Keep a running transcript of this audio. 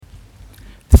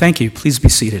Thank you. Please be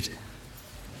seated.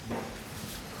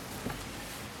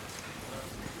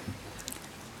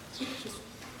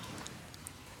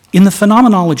 In the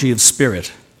Phenomenology of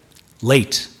Spirit,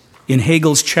 late in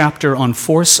Hegel's chapter on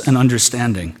force and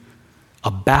understanding,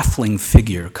 a baffling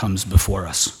figure comes before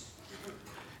us.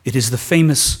 It is the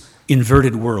famous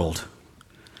inverted world.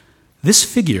 This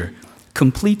figure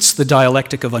completes the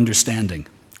dialectic of understanding.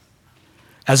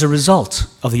 As a result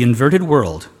of the inverted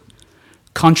world,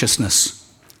 consciousness,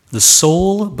 the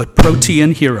sole but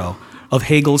protean hero of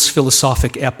Hegel's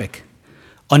philosophic epic,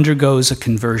 undergoes a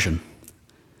conversion.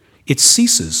 It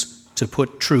ceases to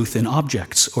put truth in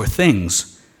objects or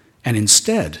things, and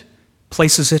instead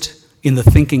places it in the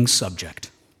thinking subject.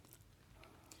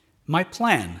 My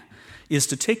plan is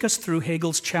to take us through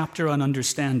Hegel's chapter on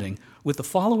understanding with the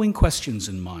following questions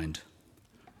in mind.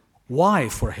 Why,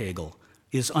 for Hegel,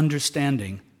 is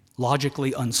understanding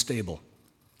logically unstable?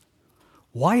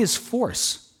 Why is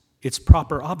force its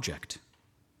proper object?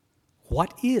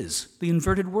 What is the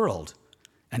inverted world,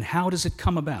 and how does it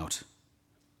come about?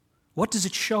 What does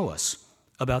it show us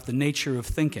about the nature of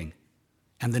thinking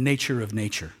and the nature of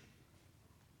nature?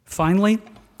 Finally,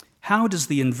 how does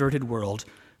the inverted world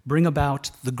bring about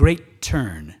the great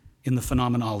turn in the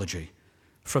phenomenology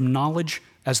from knowledge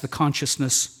as the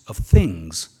consciousness of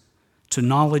things to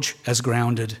knowledge as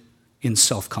grounded in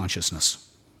self-consciousness?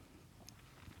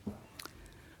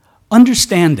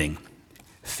 Understanding,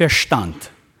 Verstand,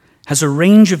 has a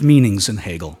range of meanings in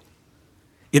Hegel.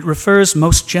 It refers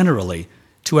most generally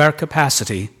to our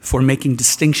capacity for making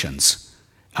distinctions,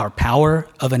 our power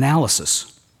of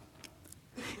analysis.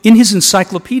 In his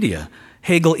encyclopedia,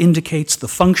 Hegel indicates the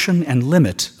function and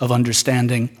limit of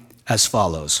understanding as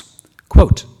follows.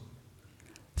 Quote,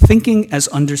 "Thinking as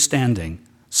understanding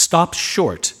stops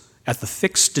short at the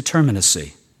fixed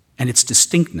determinacy and its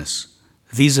distinctness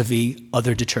vis-a-vis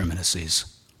other determinacies."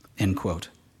 End quote.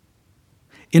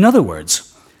 In other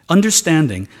words,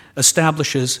 understanding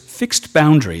establishes fixed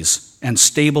boundaries and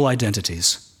stable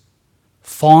identities.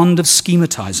 Fond of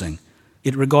schematizing,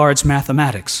 it regards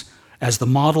mathematics as the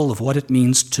model of what it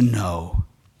means to know.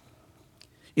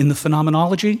 In the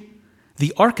phenomenology,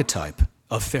 the archetype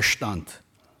of Verstand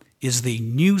is the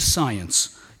new science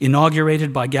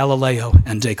inaugurated by Galileo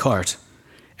and Descartes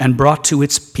and brought to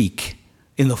its peak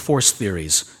in the force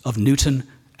theories of Newton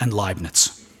and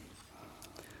Leibniz.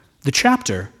 The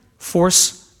chapter,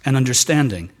 Force and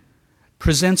Understanding,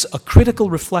 presents a critical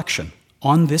reflection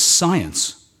on this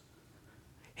science.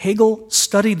 Hegel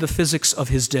studied the physics of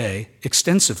his day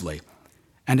extensively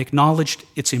and acknowledged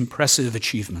its impressive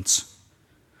achievements.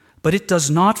 But it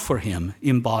does not, for him,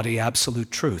 embody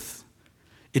absolute truth.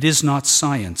 It is not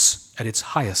science at its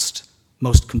highest,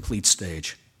 most complete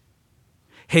stage.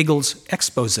 Hegel's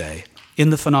exposé in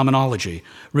the Phenomenology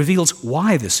reveals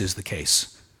why this is the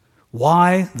case,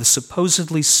 why the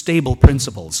supposedly stable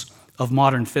principles of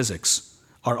modern physics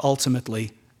are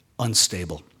ultimately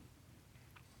unstable.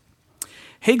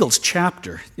 Hegel's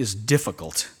chapter is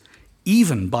difficult,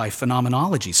 even by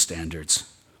phenomenology standards.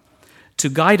 To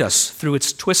guide us through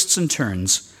its twists and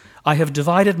turns, I have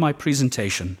divided my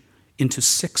presentation into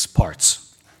 6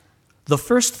 parts. The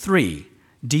first 3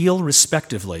 deal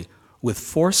respectively with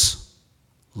force,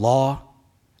 law,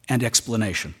 and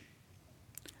explanation.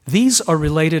 These are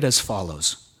related as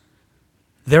follows.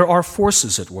 There are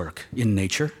forces at work in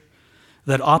nature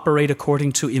that operate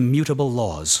according to immutable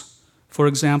laws. For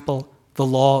example, the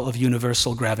law of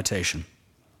universal gravitation.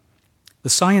 The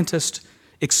scientist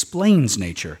explains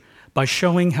nature by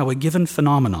showing how a given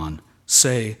phenomenon,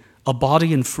 say a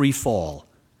body in free fall,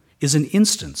 is an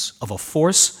instance of a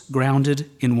force grounded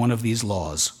in one of these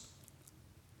laws.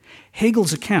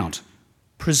 Hegel's account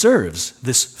preserves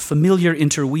this familiar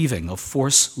interweaving of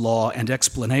force, law, and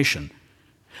explanation,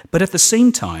 but at the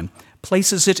same time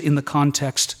places it in the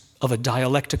context of a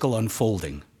dialectical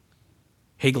unfolding.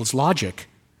 Hegel's logic,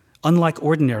 unlike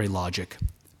ordinary logic,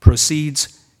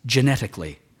 proceeds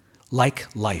genetically, like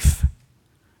life.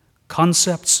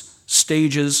 Concepts,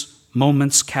 stages,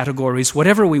 moments, categories,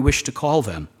 whatever we wish to call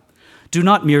them, do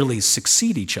not merely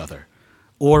succeed each other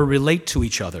or relate to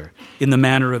each other in the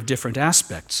manner of different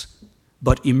aspects,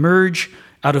 but emerge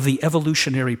out of the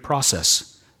evolutionary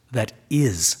process that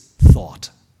is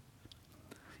thought.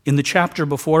 In the chapter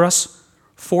before us,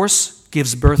 force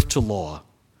gives birth to law,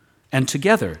 and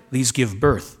together these give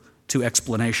birth to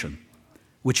explanation,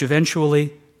 which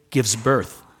eventually gives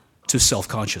birth to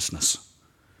self-consciousness.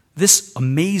 This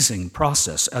amazing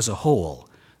process as a whole,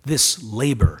 this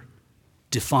labor,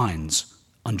 defines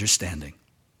understanding.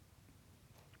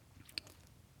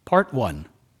 Part 1,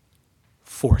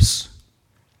 force.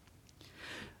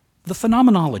 The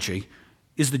phenomenology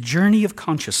is the journey of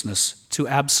consciousness to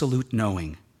absolute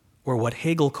knowing, or what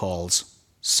Hegel calls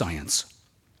science.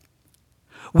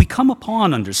 We come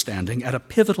upon understanding at a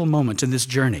pivotal moment in this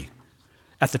journey,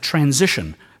 at the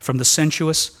transition from the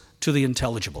sensuous to the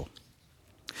intelligible.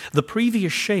 The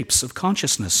previous shapes of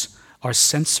consciousness are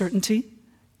sense certainty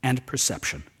and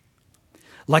perception.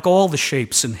 Like all the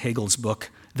shapes in Hegel's book,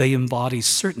 they embody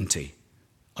certainty,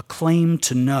 a claim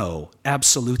to know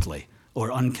absolutely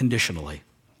or unconditionally.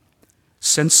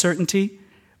 Sense certainty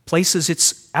places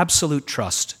its absolute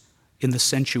trust in the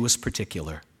sensuous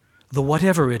particular, the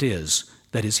whatever it is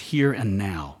that is here and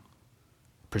now.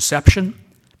 Perception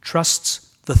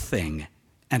trusts the thing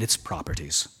and its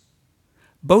properties.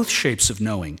 Both shapes of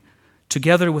knowing,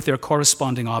 together with their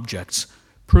corresponding objects,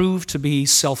 prove to be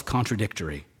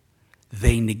self-contradictory.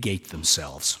 They negate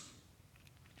themselves.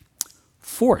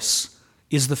 Force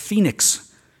is the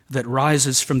phoenix that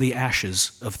rises from the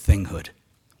ashes of thinghood.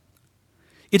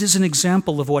 It is an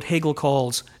example of what Hegel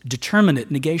calls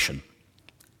determinate negation.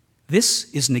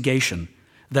 This is negation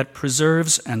that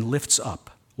preserves and lifts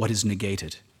up what is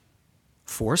negated.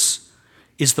 Force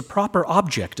is the proper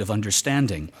object of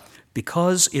understanding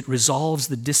because it resolves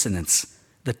the dissonance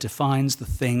that defines the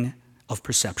thing of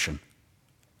perception.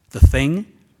 The thing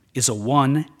is a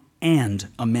one and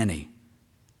a many.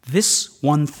 This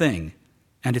one thing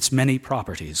and its many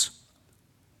properties.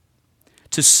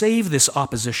 To save this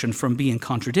opposition from being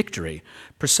contradictory,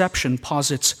 perception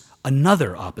posits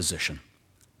another opposition.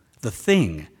 The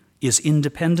thing is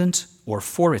independent or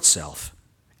for itself,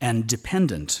 and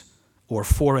dependent or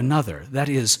for another, that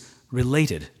is,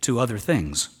 related to other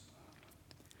things.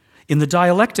 In the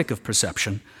dialectic of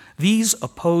perception, these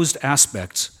opposed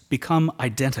aspects become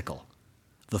identical.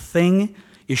 The thing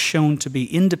is shown to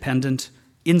be independent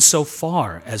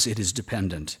insofar as it is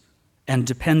dependent, and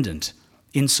dependent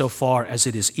insofar as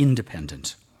it is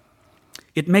independent.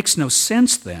 It makes no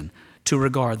sense, then, to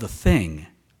regard the thing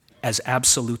as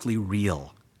absolutely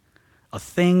real. A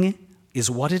thing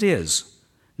is what it is,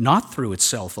 not through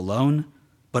itself alone,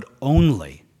 but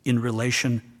only in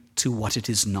relation to what it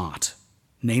is not,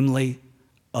 namely,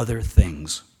 other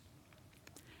things.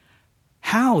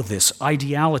 How this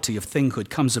ideality of thinghood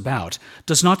comes about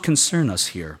does not concern us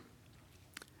here.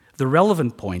 The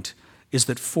relevant point is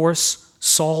that force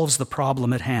solves the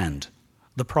problem at hand,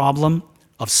 the problem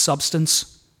of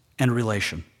substance and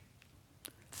relation.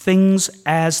 Things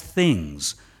as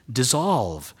things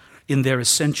dissolve in their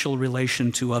essential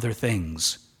relation to other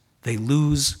things. They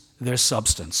lose their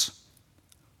substance.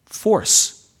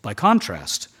 Force, by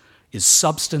contrast, is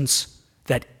substance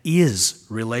that is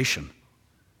relation.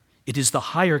 It is the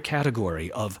higher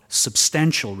category of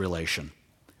substantial relation,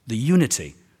 the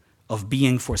unity of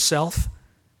being for self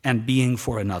and being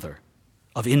for another,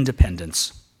 of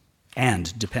independence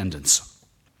and dependence.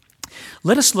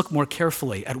 Let us look more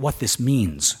carefully at what this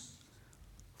means.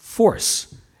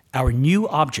 Force, our new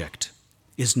object,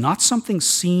 is not something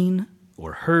seen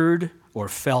or heard or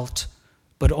felt,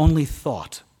 but only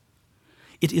thought.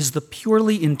 It is the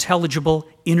purely intelligible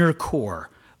inner core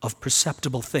of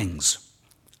perceptible things.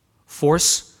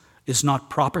 Force is not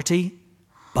property,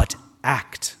 but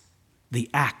act, the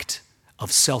act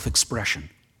of self-expression.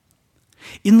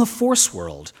 In the force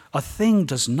world, a thing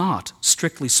does not,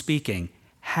 strictly speaking,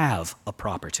 have a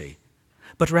property,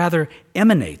 but rather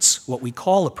emanates what we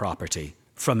call a property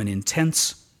from an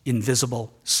intense,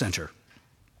 invisible center.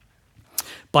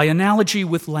 By analogy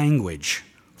with language,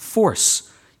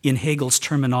 force, in Hegel's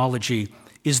terminology,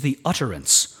 is the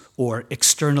utterance or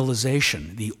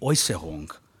externalization, the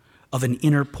Äußerung, of an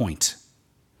inner point.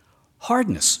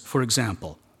 Hardness, for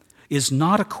example, is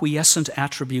not a quiescent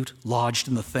attribute lodged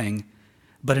in the thing,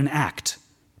 but an act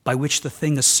by which the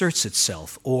thing asserts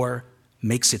itself or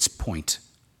makes its point.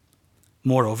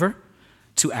 Moreover,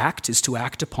 to act is to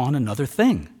act upon another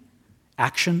thing.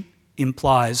 Action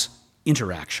implies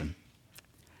interaction.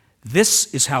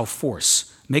 This is how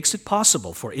force makes it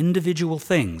possible for individual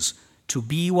things to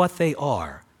be what they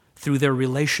are through their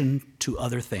relation to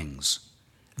other things.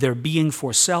 Their being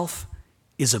for self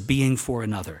is a being for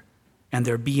another, and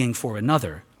their being for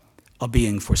another, a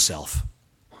being for self.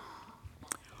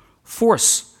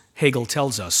 Force, Hegel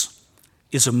tells us,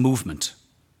 is a movement.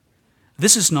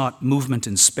 This is not movement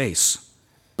in space,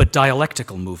 but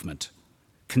dialectical movement,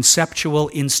 conceptual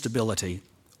instability,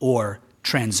 or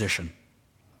transition.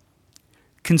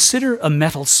 Consider a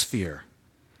metal sphere.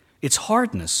 Its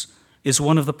hardness is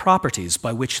one of the properties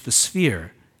by which the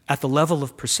sphere, at the level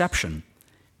of perception,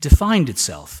 defined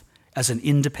itself as an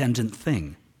independent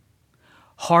thing.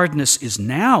 Hardness is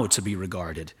now to be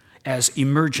regarded as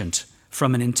emergent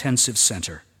from an intensive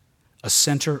center, a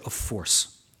center of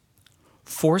force.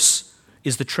 Force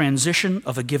is the transition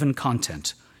of a given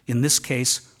content, in this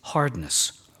case,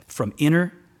 hardness, from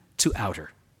inner to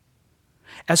outer.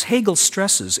 As Hegel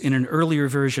stresses in an earlier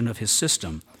version of his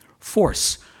system,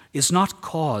 force is not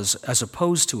cause as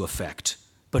opposed to effect,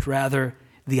 but rather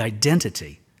the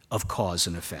identity of cause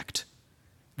and effect.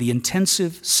 The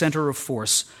intensive center of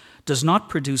force does not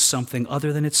produce something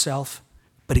other than itself,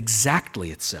 but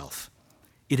exactly itself.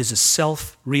 It is a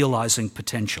self-realizing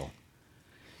potential.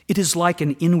 It is like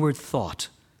an inward thought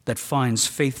that finds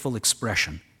faithful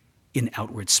expression in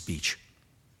outward speech.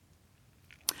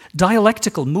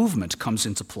 Dialectical movement comes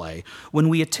into play when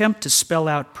we attempt to spell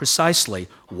out precisely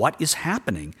what is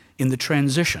happening in the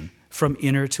transition from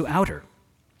inner to outer.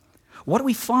 What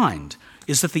we find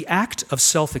is that the act of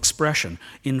self-expression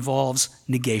involves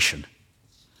negation.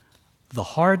 The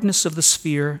hardness of the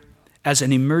sphere as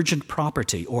an emergent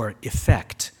property or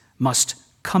effect must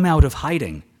come out of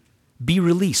hiding, be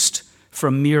released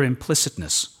from mere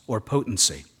implicitness or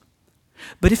potency.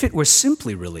 But if it were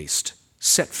simply released,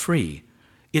 set free,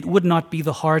 it would not be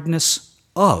the hardness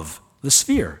of the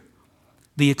sphere.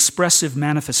 The expressive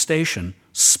manifestation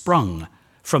sprung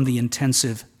from the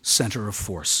intensive center of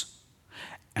force.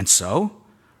 And so,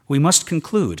 we must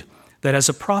conclude that as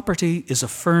a property is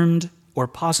affirmed or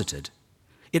posited,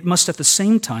 it must at the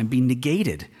same time be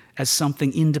negated as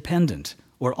something independent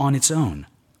or on its own.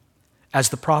 As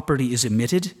the property is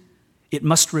emitted, it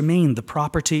must remain the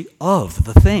property of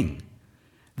the thing,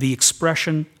 the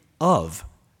expression of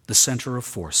the center of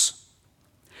force.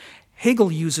 Hegel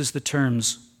uses the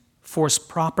terms force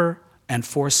proper and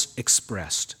force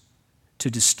expressed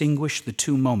to distinguish the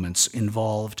two moments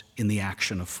involved in the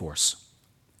action of force.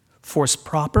 Force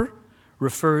proper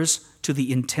refers to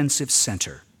the intensive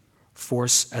center,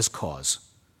 force as cause.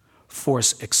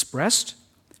 Force expressed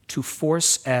to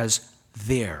force as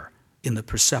there in the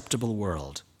perceptible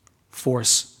world,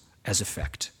 force as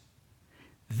effect.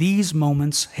 These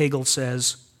moments, Hegel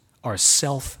says, are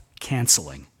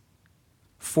self-canceling.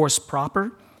 Force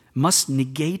proper must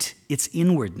negate its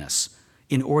inwardness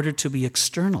in order to be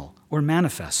external or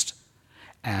manifest.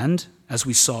 And, as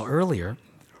we saw earlier,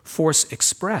 force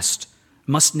expressed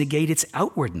must negate its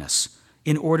outwardness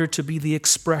in order to be the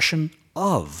expression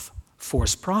of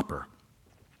force proper.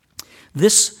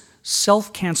 This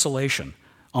self-cancellation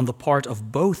on the part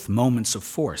of both moments of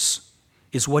force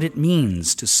is what it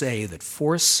means to say that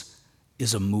force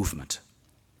is a movement.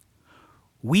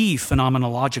 We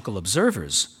phenomenological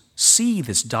observers see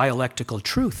this dialectical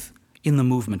truth in the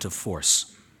movement of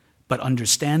force, but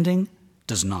understanding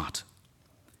does not.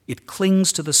 It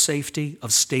clings to the safety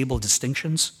of stable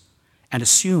distinctions and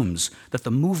assumes that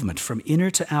the movement from inner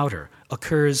to outer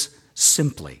occurs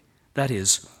simply, that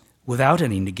is, without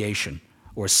any negation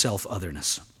or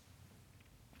self-otherness.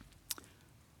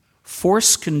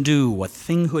 Force can do what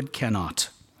thinghood cannot.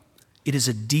 It is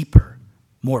a deeper,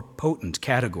 more potent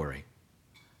category.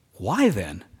 Why,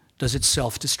 then, does it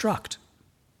self-destruct?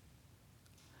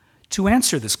 To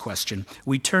answer this question,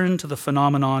 we turn to the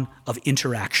phenomenon of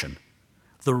interaction,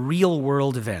 the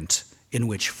real-world event in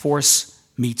which force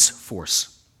meets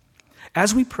force.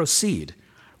 As we proceed,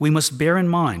 we must bear in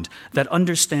mind that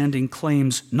understanding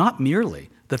claims not merely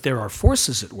that there are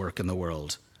forces at work in the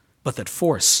world, but that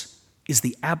force is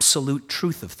the absolute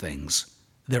truth of things,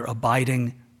 their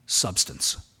abiding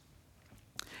substance.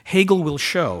 Hegel will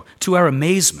show, to our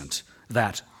amazement,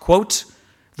 that, quote,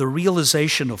 the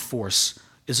realization of force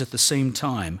is at the same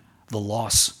time the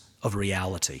loss of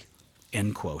reality,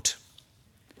 end quote.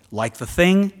 Like the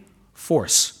thing,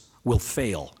 force will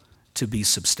fail to be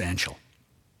substantial.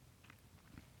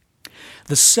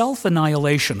 The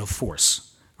self-annihilation of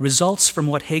force results from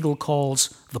what Hegel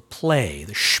calls the play,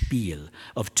 the Spiel,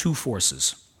 of two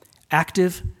forces,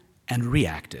 active and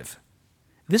reactive.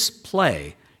 This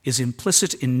play is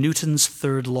implicit in Newton's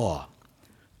third law.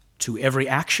 To every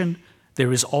action,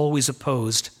 there is always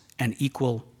opposed an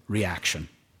equal reaction.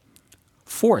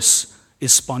 Force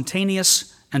is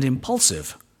spontaneous and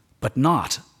impulsive, but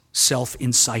not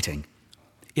self-inciting.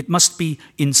 It must be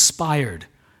inspired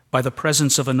by the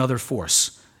presence of another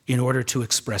force in order to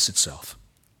express itself.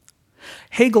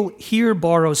 Hegel here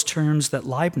borrows terms that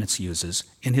Leibniz uses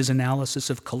in his analysis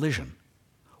of collision.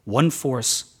 One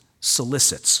force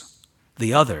solicits,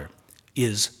 the other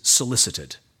is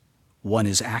solicited. One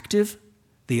is active,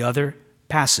 the other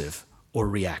passive or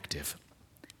reactive.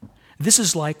 This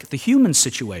is like the human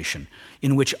situation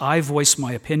in which I voice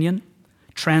my opinion,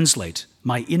 translate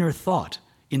my inner thought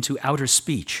into outer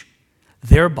speech,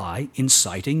 thereby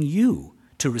inciting you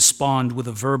to respond with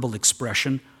a verbal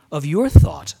expression of your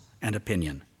thought and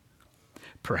opinion.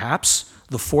 Perhaps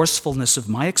the forcefulness of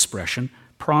my expression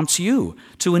prompts you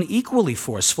to an equally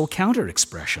forceful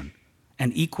counter-expression,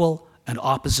 an equal and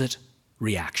opposite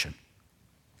reaction.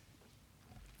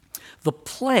 The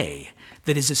play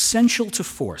that is essential to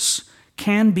force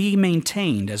can be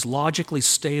maintained as logically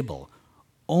stable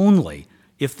only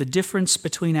if the difference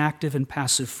between active and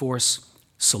passive force,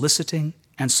 soliciting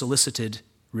and solicited,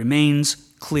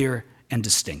 remains clear and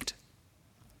distinct.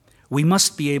 We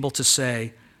must be able to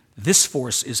say, this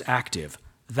force is active,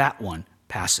 that one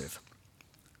passive.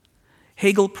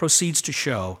 Hegel proceeds to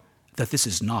show that this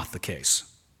is not the case.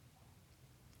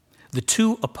 The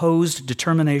two opposed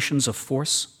determinations of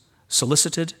force,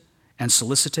 solicited and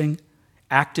soliciting,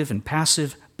 active and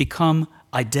passive, become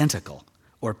identical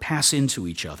or pass into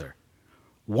each other.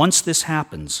 Once this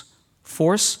happens,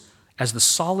 force, as the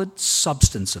solid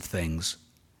substance of things,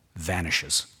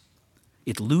 vanishes.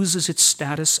 It loses its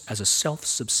status as a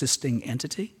self-subsisting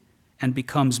entity and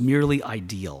becomes merely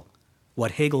ideal,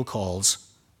 what Hegel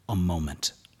calls a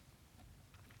moment.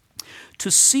 To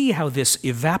see how this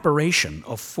evaporation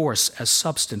of force as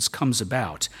substance comes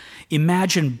about,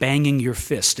 imagine banging your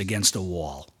fist against a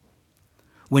wall.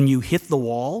 When you hit the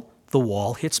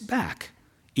wall hits back.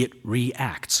 It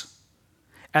reacts.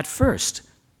 At first,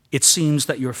 it seems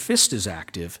that your fist is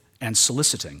active and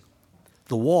soliciting,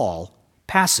 the wall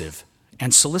passive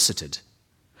and solicited.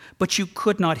 But you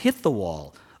could not hit the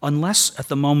wall unless at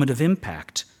the moment of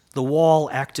impact, the wall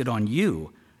acted on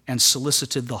you and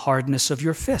solicited the hardness of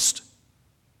your fist.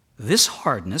 This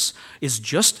hardness is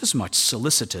just as much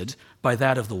solicited by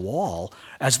that of the wall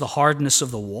as the hardness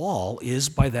of the wall is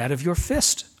by that of your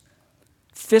fist.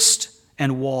 Fist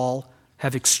and wall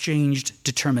have exchanged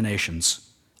determinations,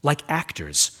 like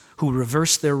actors who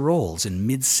reverse their roles in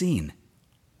mid-scene.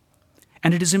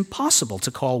 And it is impossible to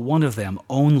call one of them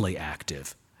only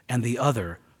active and the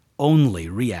other only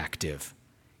reactive.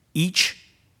 Each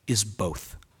is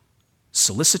both.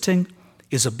 Soliciting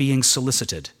is a being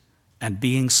solicited, and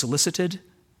being solicited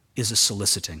is a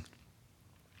soliciting.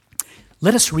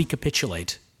 Let us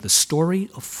recapitulate the story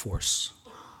of force.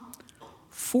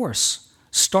 Force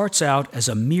starts out as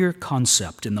a mere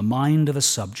concept in the mind of a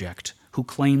subject who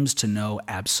claims to know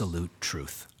absolute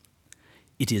truth.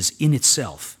 It is in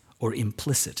itself, or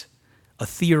implicit, a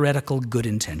theoretical good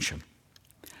intention.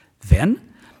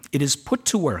 Then it is put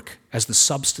to work as the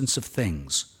substance of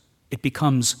things. It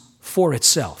becomes for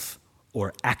itself,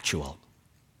 or actual.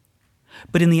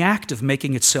 But in the act of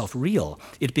making itself real,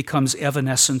 it becomes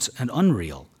evanescent and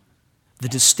unreal. The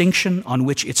distinction on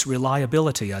which its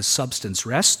reliability as substance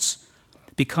rests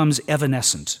becomes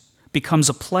evanescent, becomes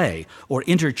a play or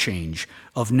interchange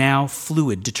of now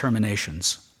fluid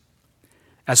determinations.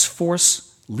 As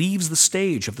force leaves the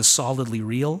stage of the solidly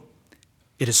real,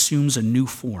 it assumes a new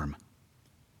form.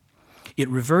 It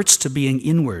reverts to being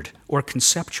inward or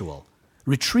conceptual,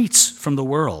 retreats from the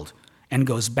world, and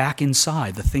goes back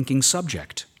inside the thinking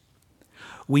subject.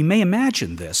 We may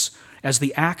imagine this as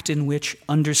the act in which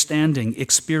understanding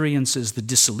experiences the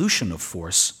dissolution of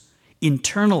force,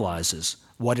 internalizes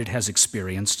what it has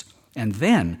experienced, and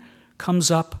then comes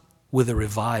up with a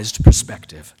revised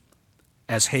perspective.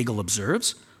 As Hegel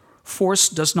observes, force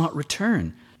does not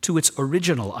return to its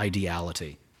original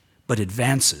ideality, but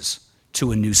advances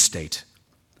to a new state.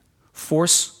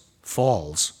 Force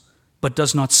falls, but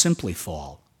does not simply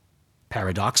fall.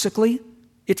 Paradoxically,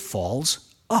 it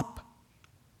falls up.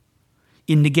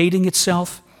 In negating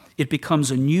itself, it becomes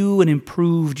a new and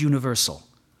improved universal,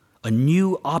 a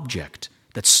new object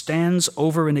that stands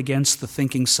over and against the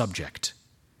thinking subject.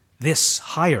 This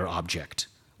higher object,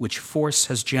 which force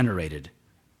has generated,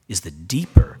 is the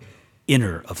deeper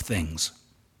inner of things.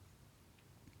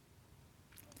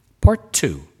 Part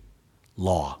 2,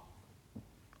 Law.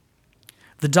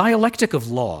 The dialectic of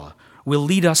law will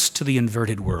lead us to the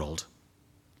inverted world.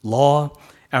 Law,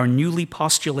 our newly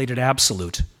postulated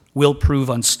absolute, will prove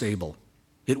unstable.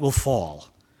 It will fall.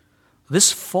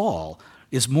 This fall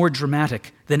is more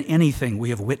dramatic than anything we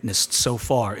have witnessed so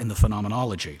far in the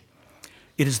phenomenology.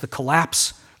 It is the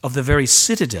collapse of the very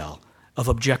citadel of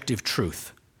objective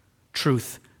truth,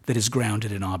 truth that is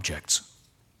grounded in objects.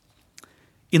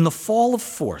 In the fall of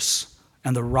force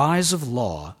and the rise of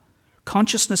law,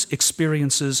 consciousness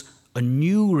experiences a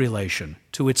new relation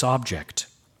to its object.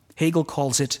 Hegel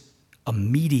calls it a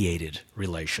mediated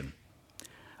relation.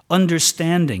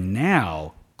 Understanding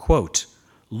now, quote,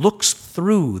 looks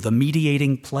through the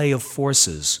mediating play of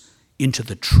forces into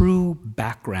the true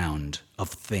background of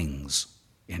things,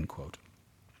 end quote.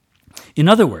 In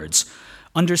other words,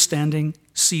 understanding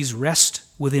sees rest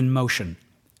within motion,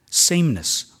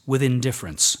 sameness within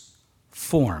difference,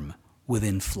 form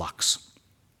within flux.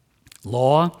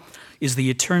 Law is the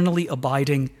eternally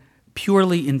abiding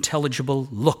purely intelligible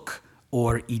look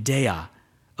or idea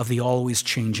of the always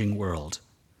changing world.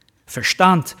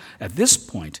 Verstand, at this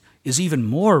point, is even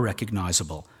more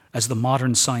recognizable as the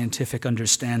modern scientific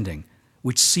understanding,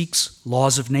 which seeks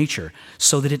laws of nature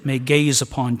so that it may gaze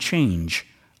upon change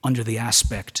under the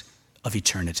aspect of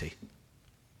eternity.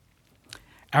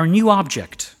 Our new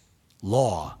object,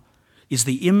 law, is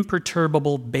the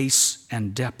imperturbable base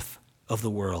and depth of the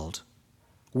world.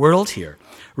 World here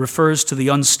refers to the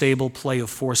unstable play of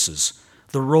forces,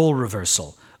 the role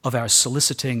reversal of our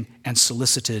soliciting and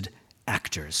solicited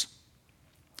actors.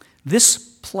 This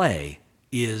play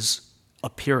is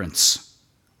appearance,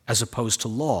 as opposed to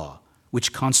law,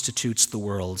 which constitutes the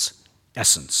world's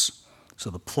essence. So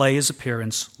the play is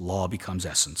appearance, law becomes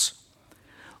essence.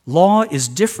 Law is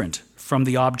different from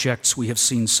the objects we have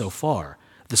seen so far,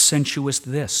 the sensuous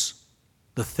this,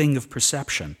 the thing of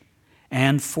perception,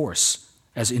 and force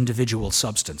as individual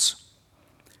substance.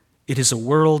 It is a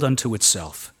world unto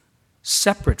itself,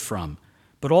 separate from,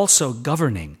 but also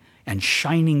governing and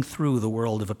shining through the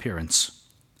world of appearance.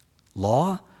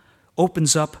 Law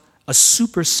opens up a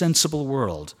supersensible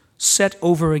world set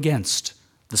over against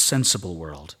the sensible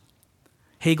world.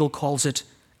 Hegel calls it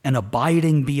an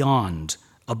abiding beyond,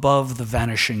 above the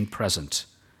vanishing present,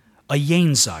 a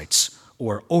jenseits,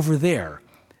 or over there,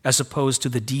 as opposed to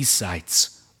the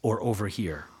diesseits, or over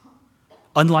here.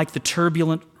 Unlike the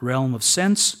turbulent realm of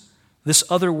sense, this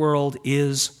other world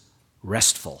is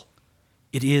restful.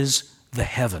 It is the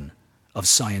heaven of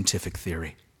scientific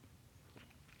theory.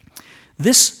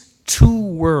 This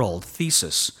two-world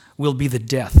thesis will be the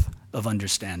death of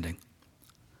understanding.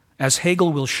 As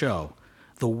Hegel will show,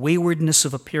 the waywardness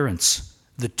of appearance,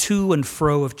 the to and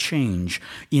fro of change,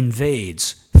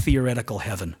 invades theoretical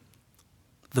heaven.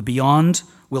 The beyond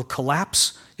will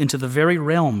collapse into the very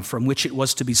realm from which it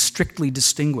was to be strictly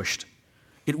distinguished.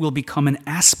 It will become an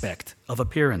aspect of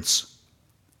appearance.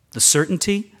 The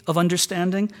certainty of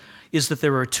understanding is that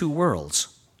there are two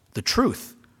worlds. The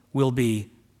truth will be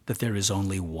that there is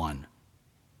only one.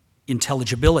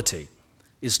 Intelligibility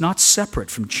is not separate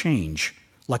from change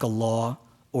like a law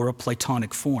or a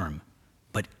Platonic form,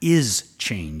 but is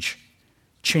change.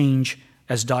 Change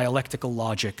as dialectical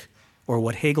logic, or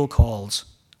what Hegel calls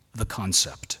the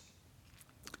concept.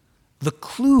 The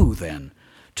clue, then,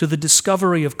 to the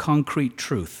discovery of concrete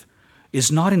truth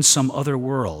is not in some other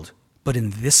world, but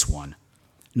in this one,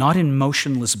 not in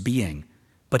motionless being,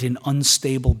 but in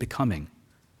unstable becoming,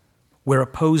 where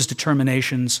opposed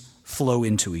determinations flow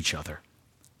into each other.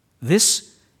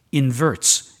 This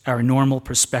inverts our normal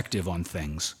perspective on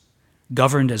things,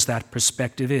 governed as that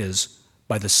perspective is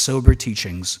by the sober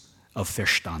teachings of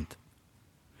Verstand.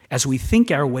 As we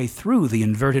think our way through the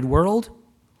inverted world,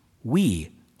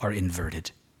 we are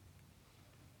inverted.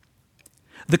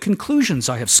 The conclusions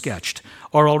I have sketched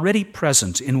are already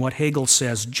present in what Hegel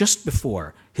says just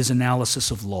before his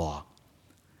analysis of law.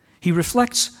 He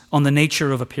reflects on the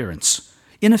nature of appearance,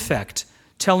 in effect,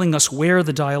 telling us where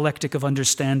the dialectic of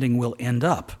understanding will end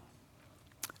up.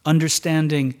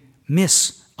 Understanding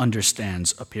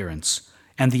misunderstands appearance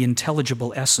and the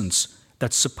intelligible essence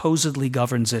that supposedly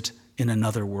governs it in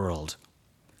another world.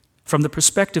 From the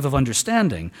perspective of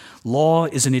understanding, law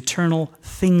is an eternal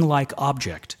thing-like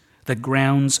object that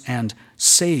grounds and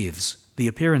saves the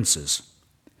appearances.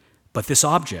 But this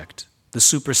object, the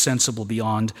supersensible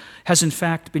beyond, has in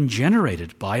fact been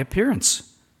generated by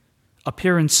appearance.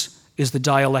 Appearance is the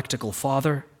dialectical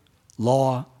father,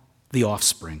 law, the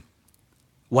offspring.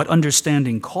 What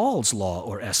understanding calls law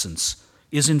or essence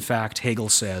is, in fact, Hegel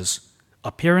says,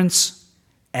 appearance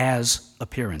as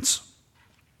appearance.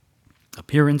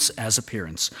 Appearance as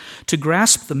appearance. To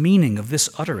grasp the meaning of this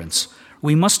utterance,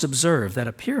 we must observe that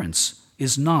appearance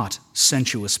is not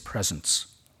sensuous presence.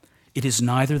 It is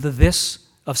neither the this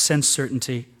of sense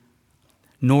certainty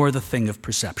nor the thing of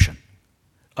perception.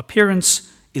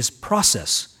 Appearance is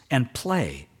process and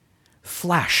play,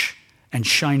 flash and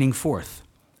shining forth.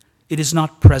 It is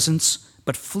not presence,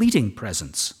 but fleeting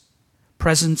presence,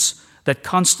 presence that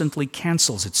constantly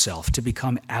cancels itself to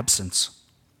become absence.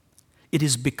 It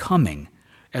is becoming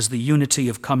as the unity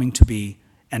of coming to be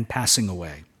and passing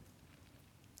away.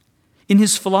 In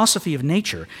his philosophy of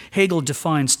nature, Hegel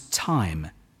defines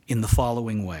time in the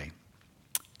following way.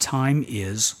 Time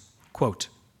is, quote,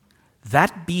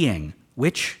 that being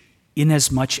which,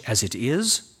 inasmuch as it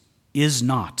is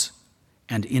not,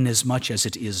 and inasmuch as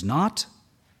it is not,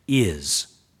 is.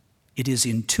 It is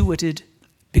intuited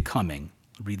becoming.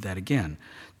 I'll read that again.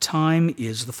 Time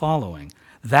is the following.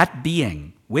 That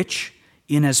being which,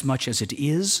 inasmuch as it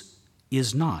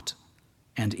is not,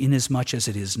 and inasmuch as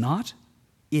it is not,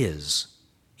 is.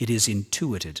 It is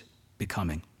intuited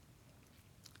becoming.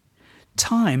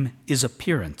 Time is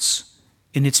appearance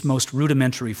in its most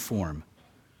rudimentary form.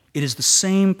 It is the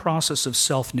same process of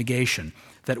self-negation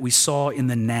that we saw in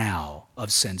the now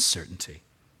of sense certainty.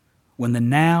 When the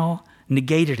now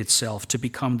negated itself to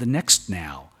become the next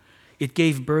now, it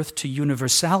gave birth to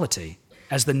universality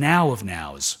as the now of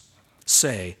nows,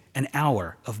 say, an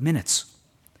hour of minutes.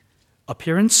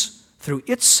 Appearance, through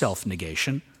its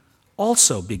self-negation,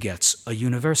 also begets a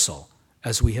universal,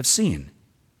 as we have seen.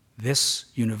 This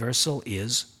universal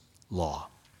is law.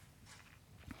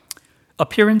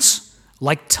 Appearance,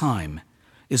 like time,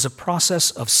 is a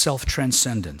process of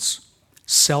self-transcendence,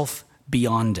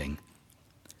 self-beyonding.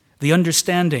 The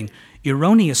understanding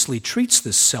erroneously treats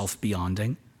this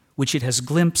self-beyonding, which it has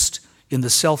glimpsed in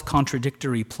the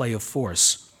self-contradictory play of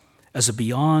force, as a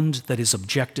beyond that is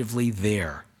objectively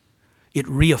there. It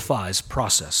reifies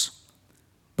process.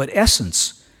 But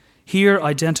essence, here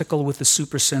identical with the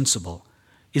supersensible,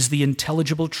 is the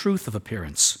intelligible truth of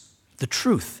appearance, the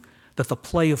truth that the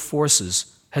play of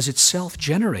forces has itself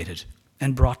generated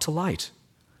and brought to light.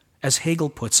 As Hegel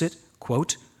puts it,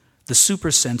 quote, "The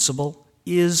supersensible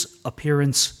is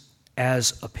appearance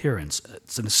as appearance."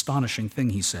 It's an astonishing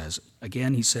thing, he says.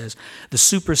 Again, he says, "The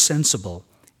supersensible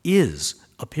is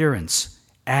appearance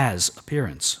as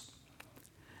appearance."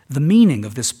 The meaning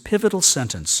of this pivotal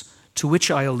sentence, to which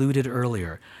I alluded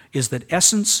earlier, is that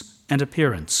essence and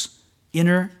appearance,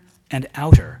 inner and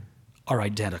outer, are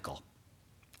identical.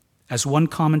 As one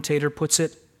commentator puts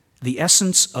it, the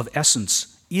essence of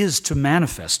essence is to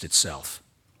manifest itself.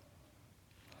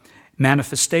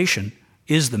 Manifestation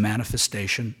is the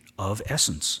manifestation of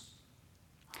essence.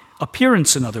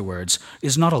 Appearance, in other words,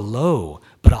 is not a low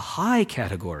but a high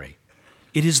category.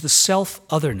 It is the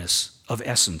self-otherness of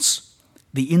essence,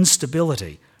 the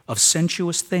instability of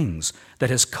sensuous things that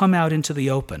has come out into the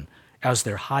open as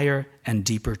their higher and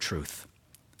deeper truth.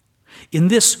 In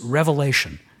this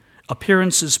revelation,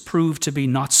 appearances prove to be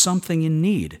not something in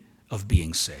need of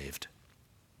being saved.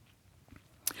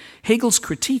 Hegel's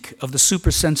critique of the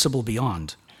supersensible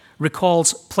beyond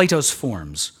recalls Plato's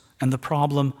forms and the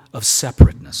problem of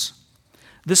separateness.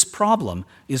 This problem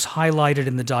is highlighted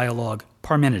in the dialogue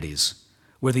Parmenides,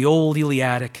 where the old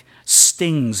Eleatic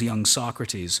stings young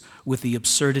Socrates with the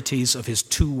absurdities of his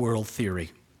two-world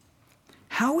theory.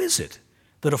 How is it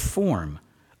that a form,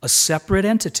 a separate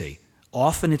entity,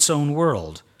 often its own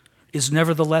world, is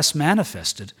nevertheless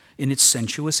manifested in its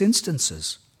sensuous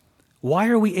instances? Why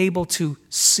are we able to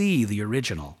see the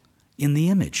original in the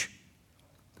image?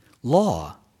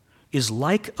 Law is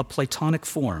like a Platonic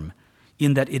form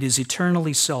in that it is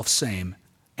eternally self-same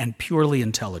and purely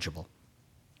intelligible.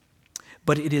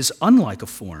 But it is unlike a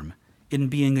form in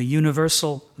being a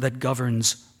universal that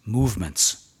governs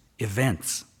movements,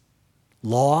 events.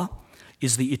 Law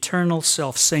is the eternal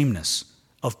self-sameness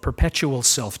of perpetual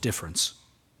self-difference.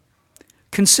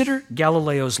 Consider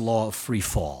Galileo's law of free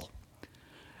fall.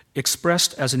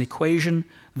 Expressed as an equation,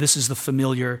 this is the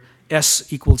familiar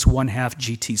S equals 1/2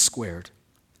 gt squared,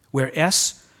 where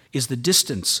S is the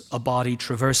distance a body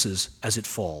traverses as it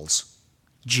falls,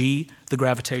 G, the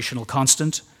gravitational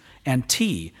constant, and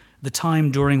T, the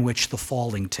time during which the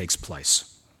falling takes place.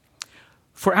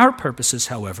 For our purposes,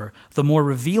 however, the more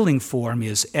revealing form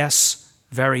is S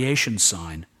variation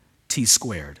sign T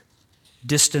squared.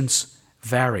 Distance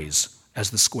varies as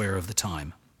the square of the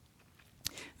time.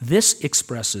 This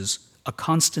expresses a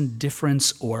constant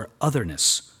difference or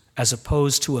otherness as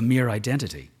opposed to a mere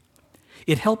identity.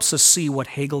 It helps us see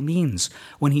what Hegel means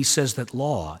when he says that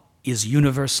law is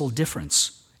universal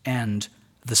difference and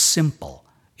the simple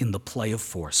in the play of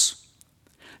force.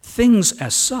 Things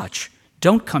as such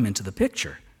don't come into the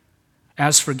picture.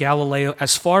 As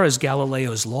far as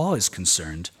Galileo's law is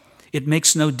concerned, it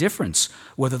makes no difference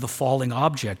whether the falling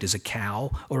object is a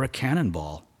cow or a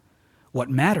cannonball.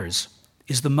 What matters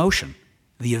is the motion,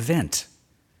 the event.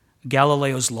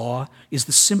 Galileo's law is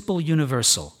the simple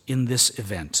universal in this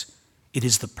event. It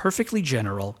is the perfectly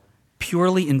general,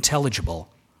 purely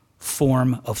intelligible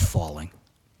form of falling.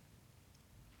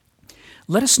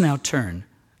 Let us now turn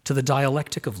to the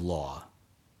dialectic of law.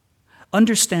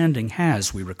 Understanding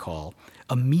has, we recall,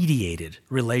 a mediated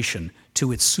relation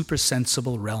to its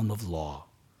supersensible realm of law.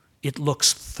 It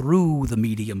looks through the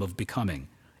medium of becoming,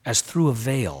 as through a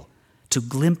veil, to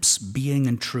glimpse being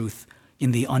and truth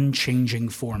in the unchanging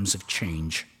forms of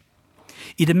change.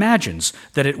 It imagines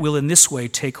that it will in this way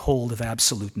take hold of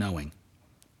absolute knowing.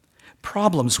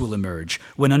 Problems will emerge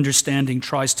when understanding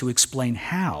tries to explain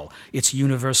how its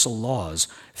universal laws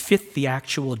fit the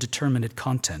actual determinate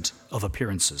content of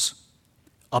appearances.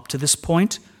 Up to this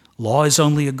point, law is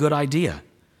only a good idea.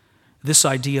 This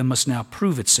idea must now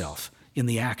prove itself in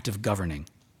the act of governing.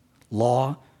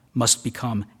 Law must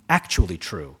become actually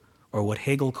true, or what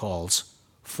Hegel calls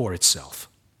for itself.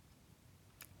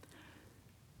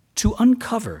 To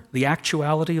uncover the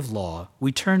actuality of law,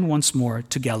 we turn once more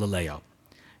to Galileo,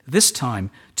 this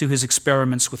time to his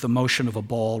experiments with the motion of a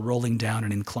ball rolling down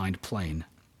an inclined plane.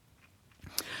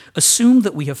 Assume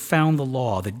that we have found the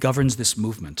law that governs this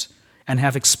movement and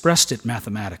have expressed it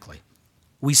mathematically.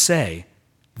 We say,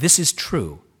 this is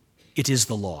true, it is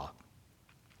the law.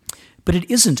 But it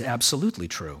isn't absolutely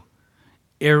true.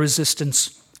 Air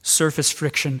resistance, surface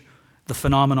friction, the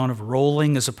phenomenon of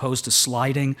rolling as opposed to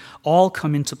sliding, all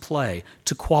come into play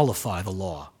to qualify the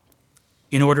law.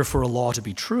 In order for a law to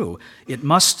be true, it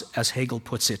must, as Hegel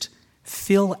puts it,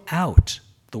 fill out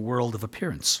the world of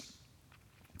appearance.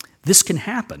 This can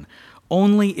happen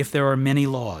only if there are many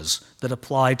laws that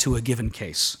apply to a given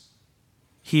case.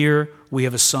 Here we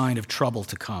have a sign of trouble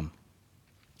to come.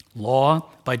 Law,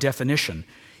 by definition,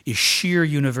 is sheer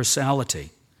universality.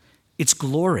 Its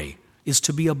glory is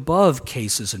to be above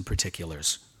cases and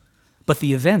particulars. But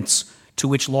the events to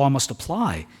which law must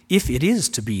apply, if it is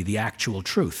to be the actual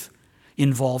truth,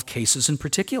 involve cases and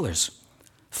particulars.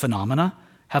 Phenomena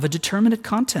have a determinate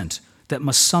content that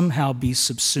must somehow be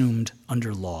subsumed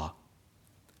under law.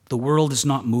 The world is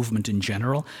not movement in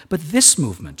general, but this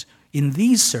movement in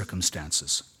these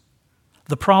circumstances.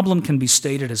 The problem can be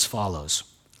stated as follows.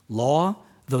 Law,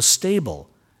 though stable,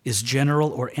 is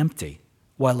general or empty,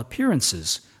 while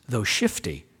appearances, though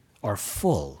shifty, are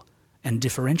full and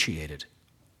differentiated.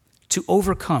 To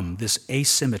overcome this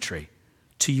asymmetry,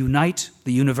 to unite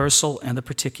the universal and the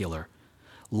particular,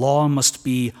 law must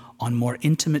be on more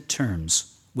intimate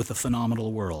terms with the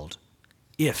phenomenal world,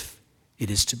 if it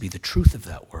is to be the truth of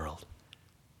that world.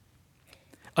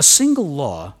 A single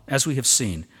law, as we have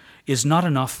seen, is not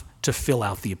enough to fill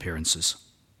out the appearances.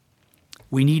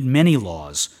 We need many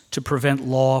laws to prevent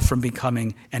law from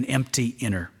becoming an empty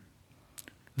inner.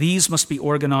 These must be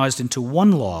organized into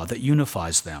one law that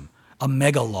unifies them, a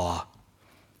mega-law.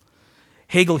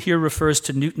 Hegel here refers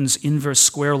to Newton's inverse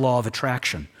square law of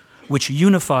attraction, which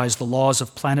unifies the laws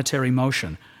of planetary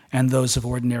motion and those of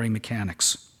ordinary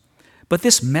mechanics. But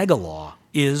this mega-law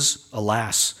is,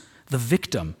 alas, the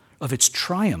victim of its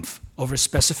triumph over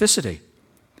specificity.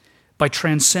 By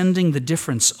transcending the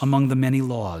difference among the many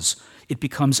laws, it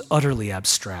becomes utterly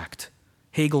abstract.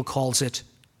 Hegel calls it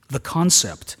the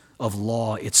concept of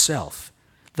law itself,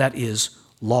 that is,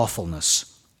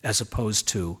 lawfulness, as opposed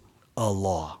to a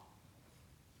law.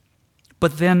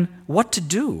 But then, what to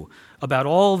do about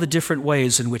all the different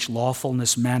ways in which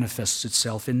lawfulness manifests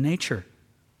itself in nature?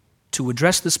 To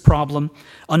address this problem,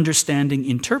 understanding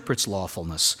interprets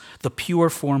lawfulness, the pure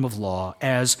form of law,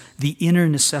 as the inner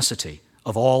necessity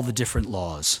of all the different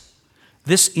laws.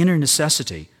 This inner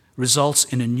necessity results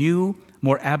in a new,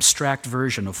 more abstract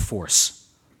version of force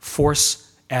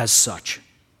as such.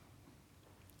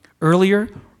 Earlier,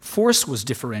 force was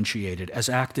differentiated as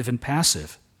active and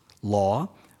passive. Law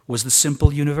was the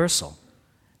simple universal.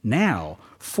 Now,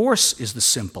 force is the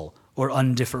simple or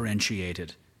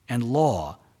undifferentiated, and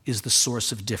law is the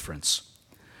source of difference.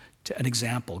 An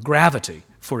example, gravity,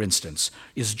 for instance,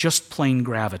 is just plain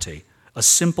gravity, a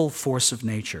simple force of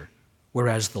nature,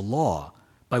 whereas the law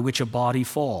by which a body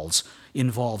falls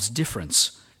involves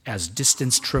difference as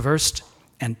distance traversed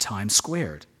and time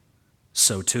squared.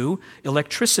 So too,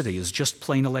 electricity is just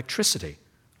plain electricity,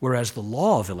 whereas the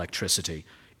law of electricity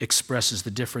expresses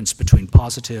the difference between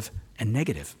positive and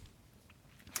negative.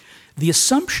 The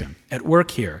assumption at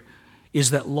work here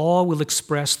is that law will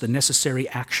express the necessary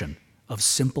action of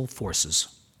simple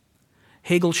forces.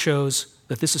 Hegel shows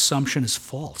that this assumption is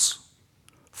false.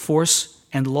 Force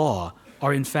and law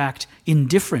are in fact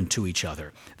indifferent to each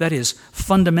other, that is,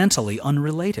 fundamentally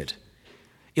unrelated.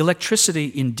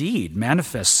 Electricity indeed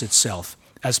manifests itself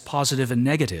as positive and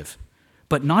negative,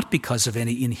 but not because of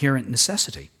any inherent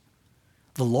necessity.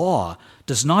 The law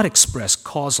does not express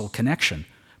causal connection,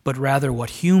 but rather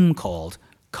what Hume called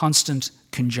constant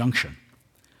conjunction.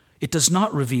 It does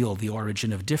not reveal the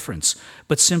origin of difference,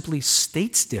 but simply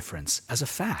states difference as a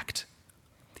fact.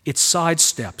 It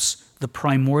sidesteps the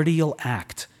primordial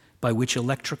act by which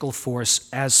electrical force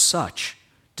as such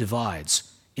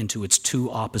divides into its two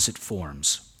opposite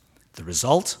forms. The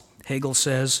result, Hegel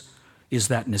says, is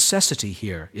that necessity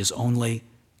here is only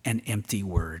an empty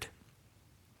word.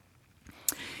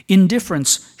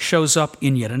 Indifference shows up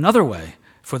in yet another way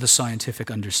for the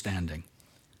scientific understanding.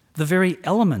 The very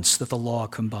elements that the law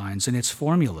combines in its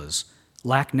formulas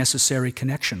lack necessary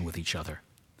connection with each other.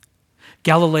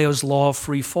 Galileo's law of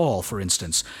free fall, for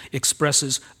instance,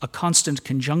 expresses a constant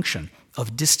conjunction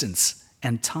of distance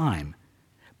and time,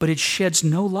 but it sheds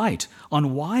no light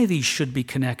on why these should be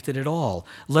connected at all,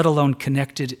 let alone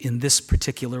connected in this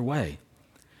particular way.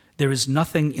 There is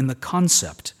nothing in the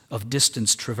concept of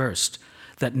distance traversed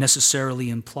that necessarily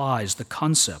implies the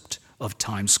concept of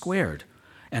time squared,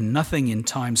 and nothing in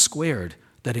time squared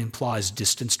that implies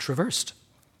distance traversed.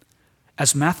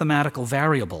 As mathematical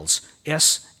variables,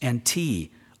 s and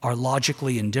t are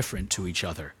logically indifferent to each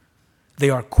other. They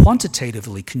are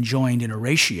quantitatively conjoined in a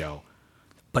ratio,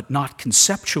 but not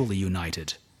conceptually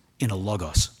united in a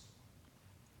logos.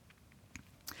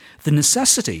 The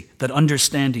necessity that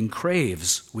understanding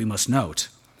craves, we must note,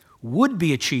 would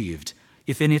be achieved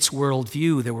if in its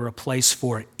worldview there were a place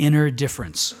for inner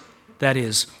difference, that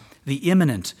is, the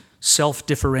immanent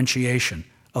self-differentiation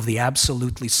of the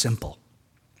absolutely simple.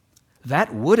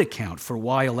 That would account for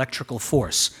why electrical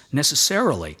force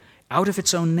necessarily, out of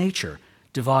its own nature,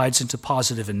 divides into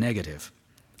positive and negative.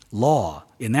 Law,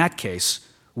 in that case,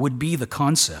 would be the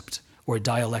concept or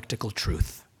dialectical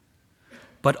truth.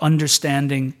 But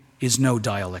understanding is no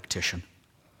dialectician.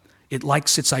 It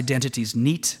likes its identities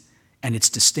neat and its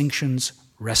distinctions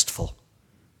restful.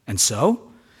 And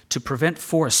so, to prevent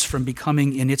force from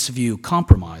becoming, in its view,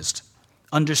 compromised,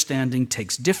 understanding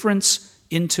takes difference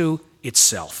into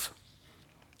itself.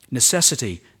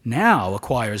 Necessity now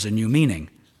acquires a new meaning.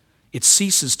 It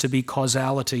ceases to be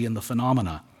causality in the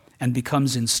phenomena and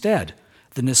becomes instead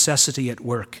the necessity at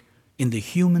work in the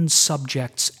human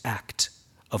subject's act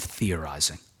of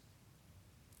theorizing.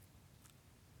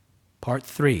 Part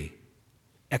 3,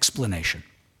 explanation.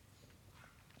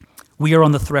 We are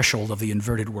on the threshold of the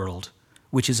inverted world,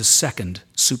 which is a second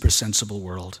supersensible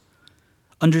world.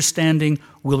 Understanding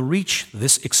will reach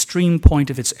this extreme point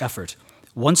of its effort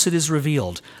once it is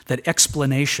revealed that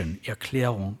explanation,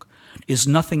 Erklärung, is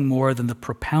nothing more than the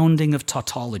propounding of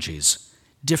tautologies,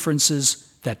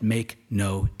 differences that make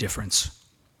no difference.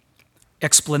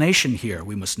 Explanation here,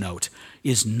 we must note,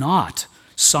 is not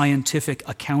scientific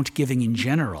account-giving in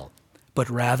general, but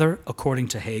rather, according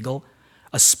to Hegel,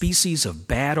 a species of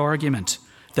bad argument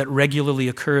that regularly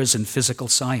occurs in physical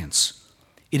science.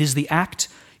 It is the act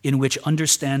in which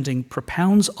understanding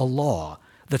propounds a law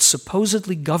that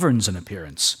supposedly governs an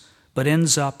appearance, but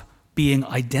ends up being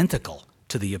identical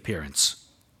to the appearance.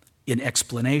 In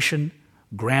explanation,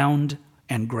 ground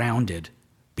and grounded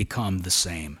become the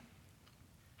same.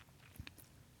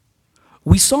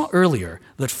 We saw earlier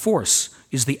that force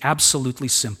is the absolutely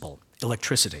simple,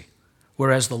 electricity,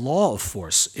 whereas the law of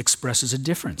force expresses a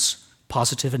difference,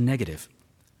 positive and negative.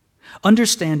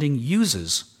 Understanding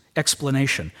uses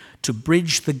explanation to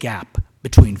bridge the gap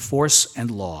between force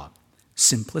and law,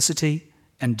 simplicity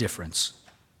and difference.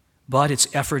 But its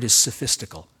effort is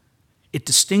sophistical. It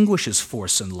distinguishes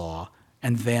force and law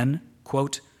and then,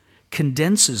 quote,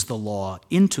 condenses the law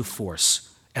into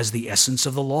force as the essence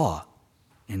of the law,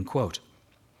 end quote.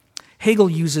 Hegel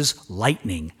uses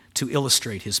lightning to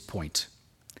illustrate his point.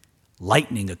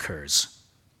 Lightning occurs.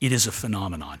 It is a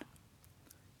phenomenon.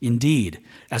 Indeed,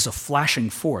 as a flashing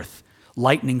forth,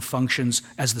 lightning functions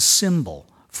as the symbol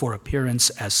for appearance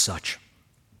as such.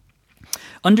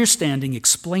 Understanding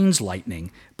explains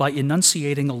lightning by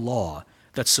enunciating a law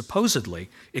that supposedly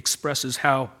expresses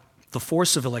how the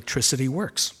force of electricity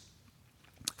works.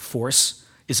 Force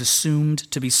is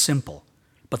assumed to be simple,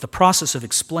 but the process of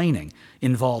explaining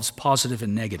involves positive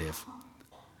and negative.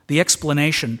 The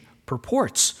explanation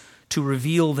purports to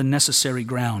reveal the necessary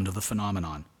ground of the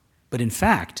phenomenon, but in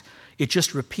fact, it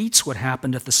just repeats what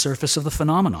happened at the surface of the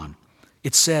phenomenon.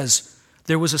 It says,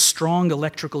 there was a strong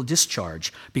electrical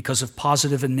discharge because of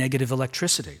positive and negative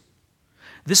electricity.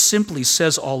 This simply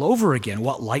says all over again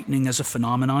what lightning as a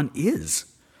phenomenon is.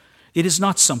 It is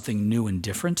not something new and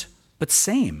different, but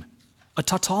same, a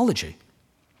tautology.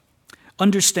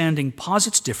 Understanding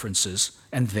posits differences,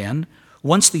 and then,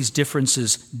 once these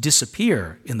differences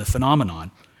disappear in the phenomenon,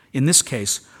 in this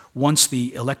case, once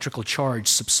the electrical discharge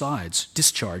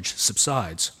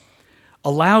subsides,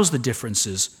 allows the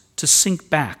differences to sink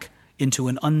back into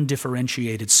an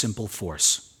undifferentiated simple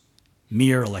force,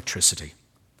 mere electricity.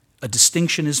 A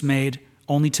distinction is made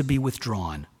only to be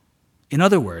withdrawn. In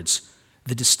other words,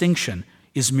 the distinction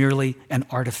is merely an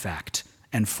artifact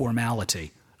and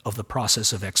formality of the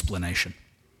process of explanation.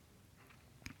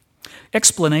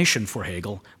 Explanation for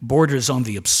Hegel borders on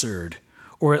the absurd,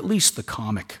 or at least the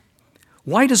comic.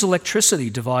 Why does electricity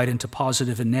divide into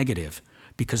positive and negative?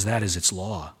 Because that is its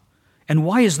law. And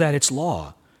why is that its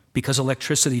law? Because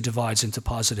electricity divides into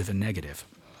positive and negative.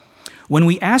 When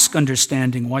we ask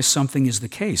understanding why something is the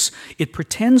case, it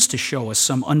pretends to show us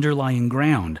some underlying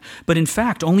ground, but in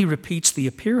fact only repeats the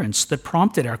appearance that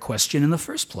prompted our question in the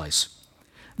first place.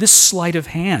 This sleight of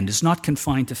hand is not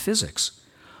confined to physics.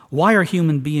 Why are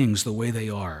human beings the way they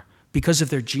are? Because of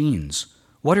their genes.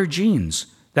 What are genes?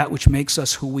 That which makes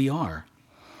us who we are.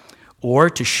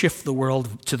 Or, to shift the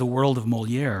world to the world of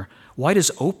Molière, why does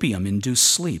opium induce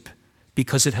sleep?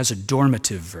 Because it has a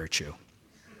dormitive virtue.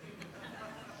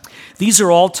 These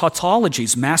are all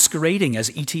tautologies masquerading as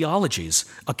etiologies,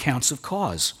 accounts of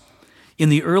cause. In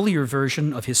the earlier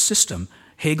version of his system,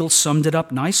 Hegel summed it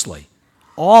up nicely.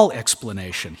 All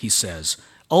explanation, he says,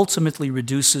 ultimately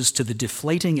reduces to the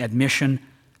deflating admission,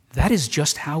 that is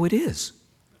just how it is.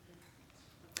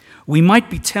 We might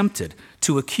be tempted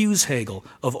to accuse Hegel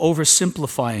of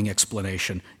oversimplifying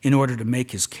explanation in order to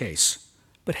make his case.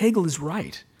 But Hegel is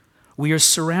right. We are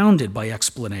surrounded by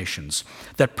explanations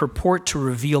that purport to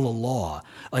reveal a law,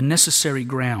 a necessary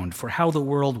ground for how the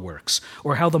world works,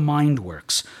 or how the mind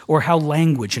works, or how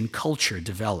language and culture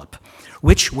develop,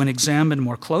 which, when examined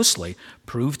more closely,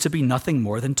 prove to be nothing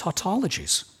more than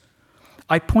tautologies.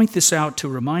 I point this out to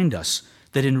remind us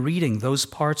that in reading those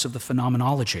parts of the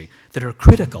phenomenology that are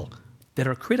critical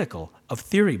of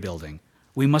theory building,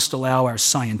 we must allow our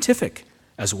scientific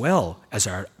as well as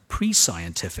our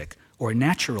pre-scientific or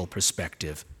natural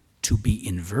perspective to be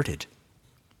inverted.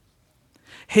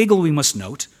 Hegel, we must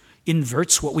note,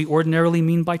 inverts what we ordinarily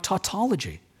mean by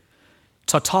tautology.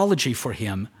 Tautology for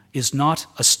him is not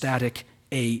a static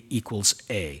A equals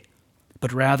A,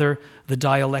 but rather the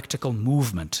dialectical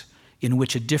movement in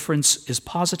which a difference is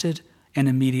posited and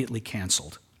immediately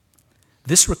canceled.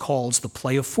 This recalls the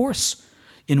play of force,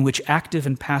 in which active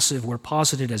and passive were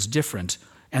posited as different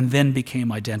and then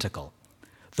became identical.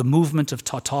 The movement of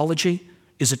tautology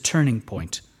is a turning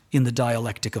point in the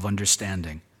dialectic of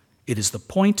understanding. It is the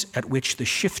point at which the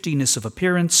shiftiness of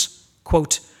appearance,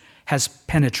 quote, has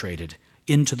penetrated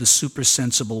into the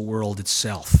supersensible world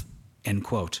itself, end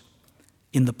quote.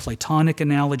 In the Platonic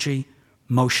analogy,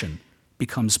 motion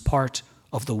becomes part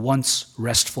of the once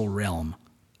restful realm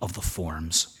of the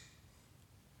forms.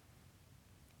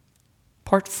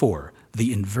 Part 4,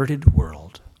 the inverted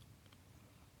world.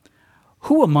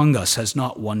 Who among us has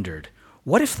not wondered,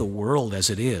 what if the world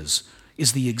as it is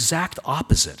the exact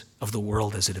opposite of the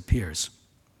world as it appears?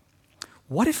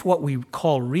 What if what we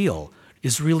call real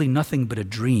is really nothing but a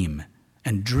dream,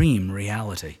 and dream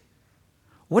reality?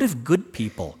 What if good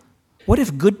people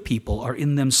are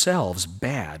in themselves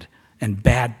bad, and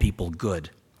bad people good?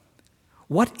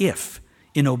 What if,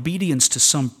 in obedience to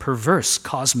some perverse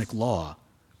cosmic law,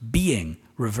 being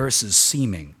reverses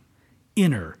seeming,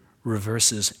 inner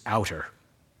reverses outer?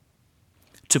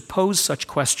 To pose such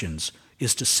questions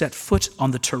is to set foot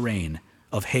on the terrain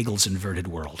of Hegel's inverted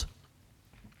world.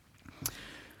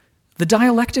 The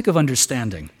dialectic of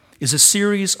understanding is a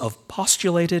series of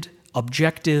postulated,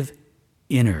 objective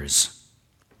inners.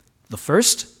 The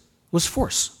first was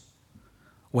force.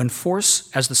 When force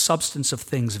as the substance of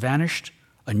things vanished,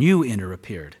 a new inner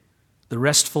appeared, the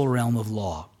restful realm of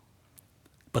law.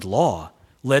 But law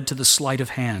led to the sleight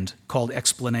of hand called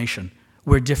explanation,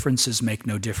 where differences make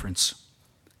no difference.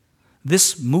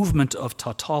 This movement of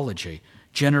tautology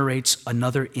generates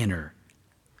another inner,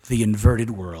 the inverted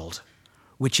world,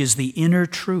 which is the inner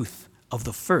truth of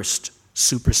the first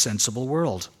supersensible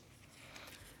world.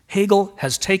 Hegel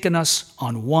has taken us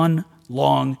on one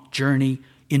long journey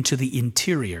into the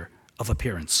interior of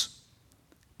appearance.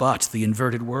 But the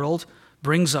inverted world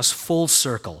brings us full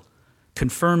circle,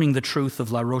 confirming the truth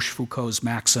of La Rochefoucauld's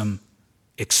maxim,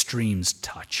 extremes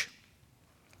touch.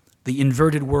 The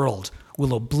inverted world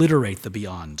will obliterate the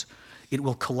beyond. It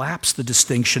will collapse the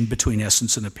distinction between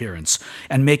essence and appearance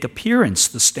and make appearance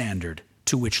the standard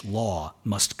to which law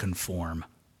must conform.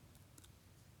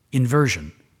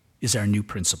 Inversion is our new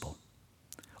principle,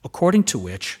 according to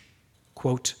which,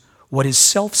 quote, what is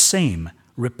self-same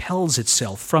repels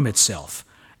itself from itself,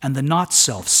 and the not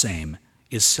self-same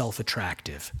is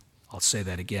self-attractive. I'll say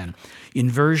that again.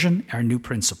 Inversion, our new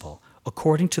principle.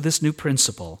 According to this new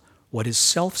principle, what is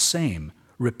self-same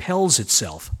repels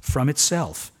itself from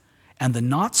itself, and the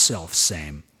not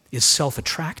self-same is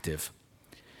self-attractive.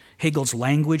 Hegel's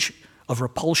language of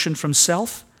repulsion from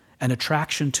self and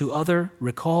attraction to other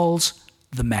recalls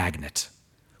the magnet,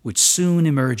 which soon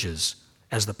emerges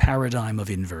as the paradigm of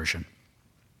inversion.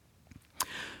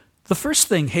 The first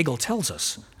thing Hegel tells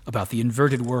us about the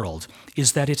inverted world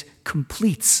is that it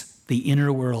completes the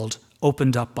inner world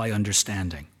opened up by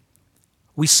understanding.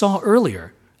 We saw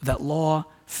earlier that law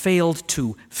failed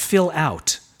to fill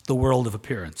out the world of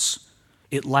appearance.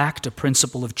 It lacked a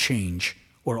principle of change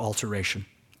or alteration.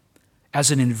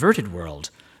 As an inverted world,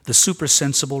 the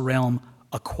supersensible realm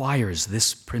acquires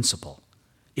this principle.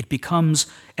 It becomes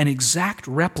an exact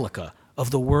replica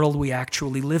of the world we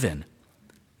actually live in.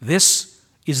 This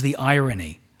is the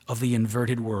irony of the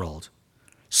inverted world.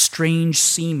 strange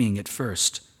seeming at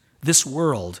first, this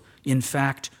world, in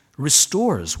fact,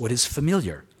 restores what is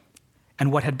familiar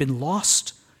and what had been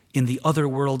lost in the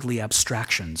otherworldly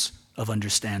abstractions of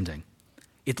understanding.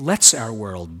 It lets our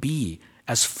world be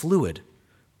as fluid,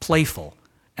 playful,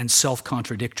 and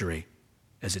self-contradictory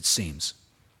as it seems.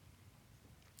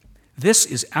 This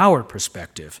is our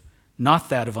perspective, not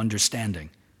that of understanding,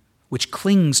 which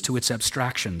clings to its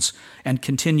abstractions and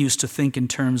continues to think in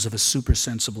terms of a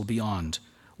supersensible beyond,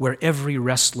 where every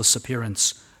restless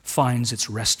appearance finds its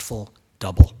restful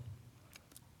double.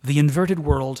 The inverted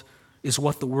world is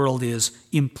what the world is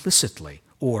implicitly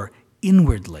or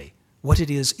inwardly, what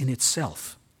it is in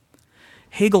itself.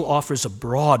 Hegel offers a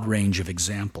broad range of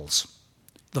examples.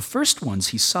 The first ones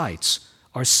he cites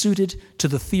are suited to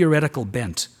the theoretical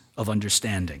bent of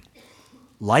understanding.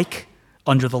 Like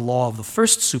under the law of the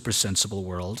first supersensible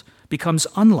world becomes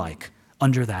unlike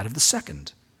under that of the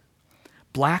second.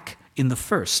 Black in the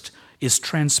first is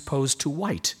transposed to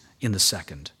white in the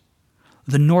second.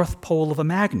 The north pole of a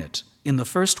magnet in the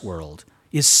first world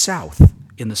is south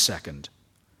in the second.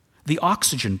 The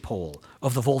oxygen pole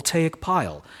of the voltaic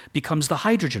pile becomes the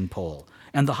hydrogen pole,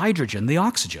 and the hydrogen the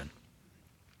oxygen.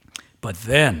 But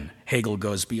then Hegel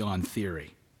goes beyond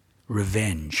theory.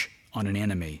 Revenge on an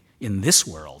enemy in this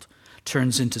world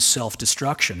turns into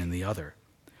self-destruction in the other.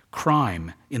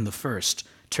 Crime in the first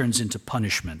turns into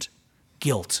punishment,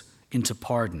 guilt into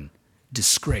pardon,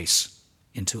 disgrace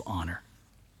into honor.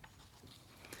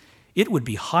 It would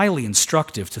be highly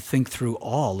instructive to think through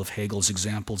all of Hegel's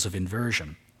examples of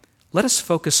inversion. Let us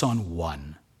focus on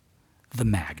one, the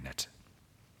magnet.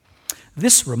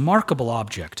 This remarkable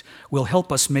object will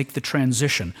help us make the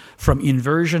transition from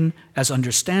inversion as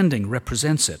understanding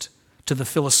represents it to the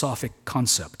philosophic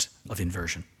concept of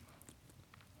inversion.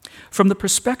 From the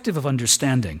perspective of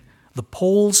understanding, the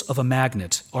poles of a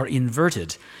magnet are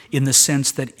inverted in the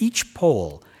sense that each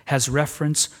pole has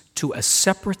reference to a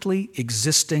separately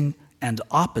existing and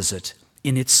opposite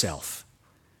in itself.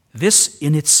 This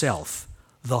in itself,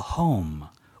 the home,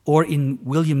 or in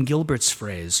William Gilbert's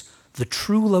phrase, the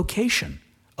true location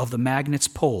of the magnet's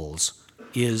poles,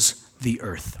 is the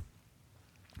Earth.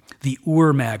 The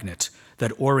Ur magnet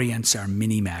that orients our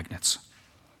mini-magnets.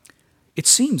 It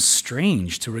seems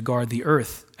strange to regard the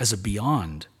Earth as a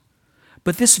beyond,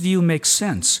 but this view makes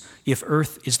sense if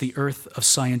Earth is the Earth of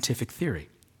scientific theory.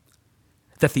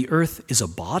 That the Earth is a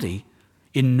body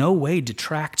in no way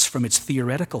detracts from its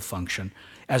theoretical function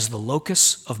as the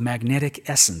locus of magnetic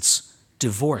essence,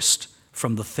 divorced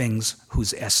from the things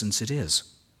whose essence it is.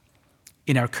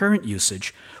 In our current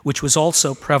usage, which was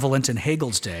also prevalent in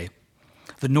Hegel's day,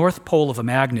 the north pole of a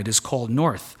magnet is called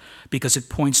north because it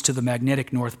points to the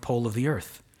magnetic north pole of the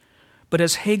Earth. But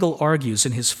as Hegel argues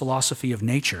in his philosophy of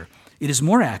nature, it is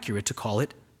more accurate to call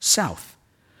it south,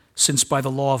 since by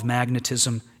the law of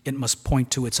magnetism it must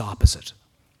point to its opposite.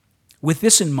 With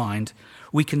this in mind,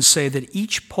 we can say that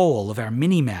each pole of our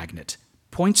mini-magnet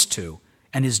points to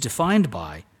and is defined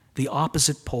by the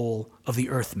opposite pole of the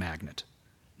Earth magnet.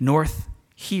 North,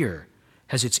 here,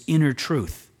 has its inner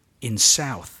truth in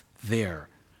south, there,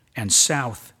 and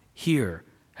south, here,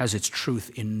 has its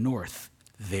truth in north,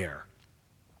 there.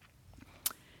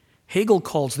 Hegel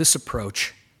calls this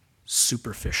approach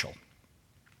superficial.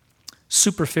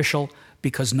 Superficial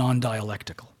because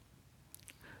non-dialectical.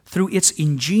 Through its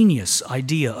ingenious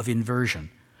idea of inversion,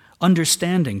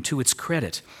 understanding, to its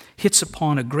credit, hits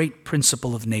upon a great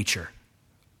principle of nature,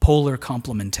 polar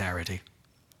complementarity.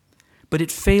 But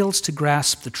it fails to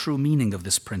grasp the true meaning of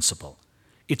this principle.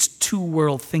 Its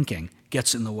two-world thinking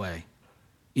gets in the way.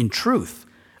 In truth,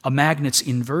 a magnet's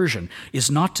inversion is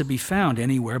not to be found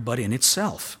anywhere but in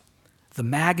itself. The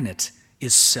magnet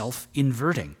is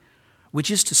self-inverting,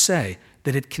 which is to say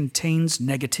that it contains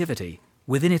negativity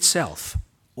within itself,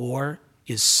 or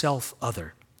is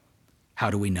self-other.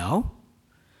 How do we know?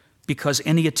 Because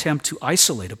any attempt to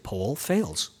isolate a pole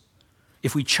fails.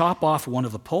 If we chop off one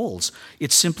of the poles,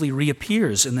 it simply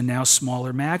reappears in the now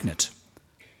smaller magnet.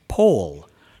 Pole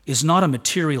is not a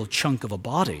material chunk of a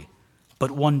body,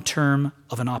 but one term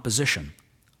of an opposition.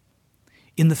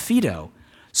 In the Phaedo,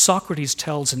 Socrates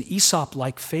tells an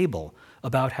Aesop-like fable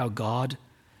about how God,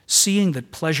 seeing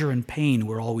that pleasure and pain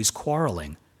were always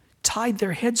quarreling, tied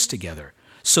their heads together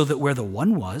so that where the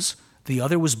one was, the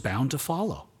other was bound to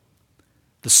follow.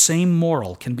 The same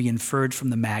moral can be inferred from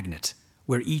the magnet,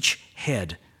 where each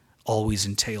head always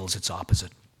entails its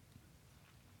opposite.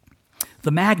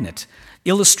 The magnet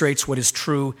illustrates what is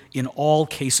true in all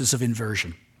cases of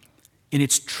inversion. In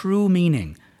its true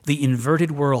meaning, the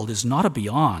inverted world is not a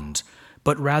beyond,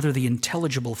 but rather the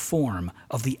intelligible form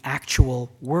of the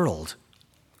actual world.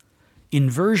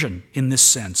 Inversion, in this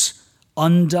sense,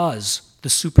 undoes the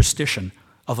superstition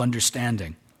of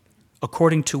understanding,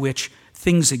 according to which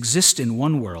things exist in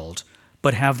one world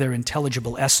but have their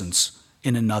intelligible essence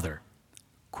in another.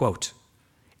 Quote,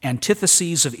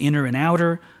 antitheses of inner and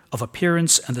outer, of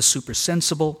appearance and the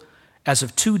supersensible, as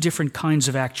of two different kinds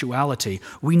of actuality,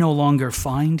 we no longer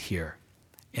find here.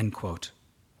 End quote.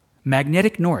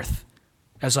 Magnetic north,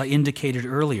 as I indicated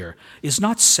earlier, is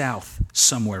not south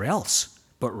somewhere else,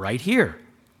 but right here.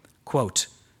 Quote,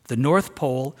 the North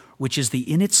Pole, which is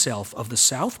the in itself of the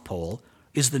South Pole,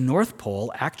 is the North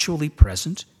Pole actually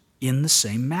present in the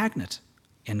same magnet.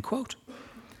 End quote.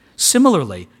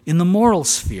 Similarly, in the moral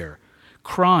sphere,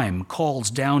 crime calls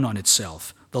down on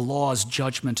itself the law's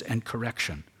judgment and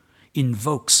correction,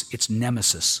 invokes its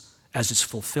nemesis as its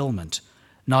fulfillment,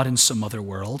 not in some other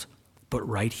world, but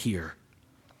right here.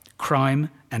 Crime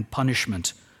and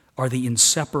punishment are the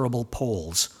inseparable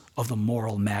poles of the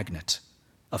moral magnet,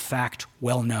 a fact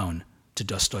well known to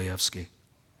Dostoevsky.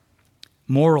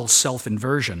 Moral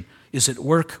self-inversion is at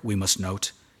work, we must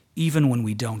note, even when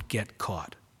we don't get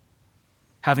caught.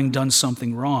 Having done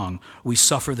something wrong, we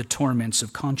suffer the torments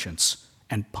of conscience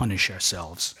and punish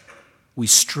ourselves. We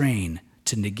strain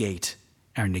to negate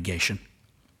our negation.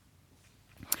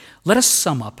 Let us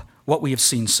sum up what we have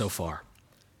seen so far.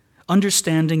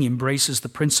 Understanding embraces the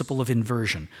principle of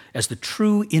inversion as the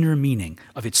true inner meaning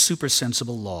of its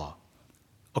supersensible law.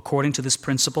 According to this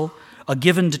principle, a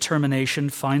given determination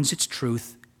finds its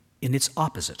truth in its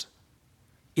opposite.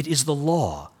 It is the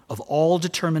law of all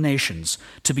determinations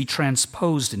to be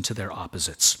transposed into their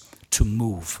opposites, to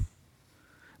move.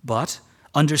 But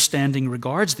understanding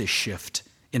regards this shift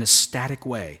in a static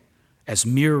way as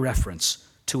mere reference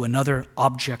to another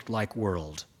object-like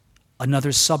world,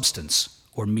 another substance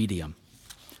or medium.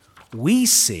 We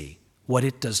see what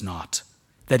it does not,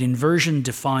 that inversion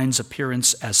defines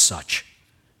appearance as such.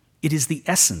 It is the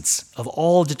essence of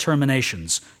all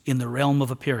determinations in the realm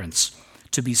of appearance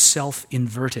to be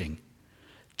self-inverting,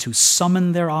 to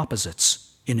summon their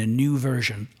opposites in a new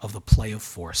version of the play of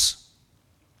force.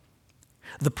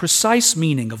 The precise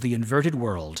meaning of the inverted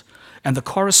world and the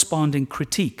corresponding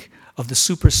critique of the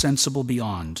supersensible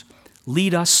beyond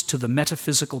lead us to the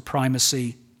metaphysical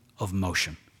primacy of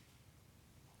motion.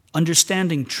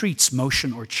 Understanding treats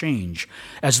motion or change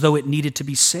as though it needed to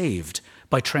be saved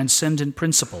by transcendent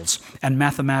principles and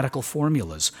mathematical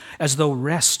formulas, as though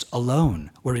rest alone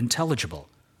were intelligible.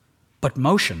 But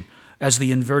motion, as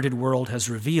the inverted world has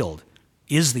revealed,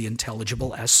 is the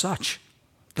intelligible as such,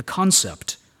 the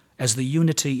concept as the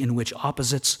unity in which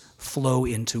opposites flow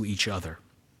into each other.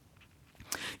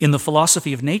 In the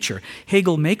philosophy of nature,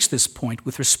 Hegel makes this point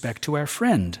with respect to our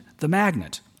friend, the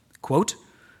magnet. Quote,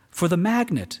 for the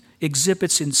magnet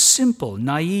exhibits in simple,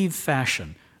 naive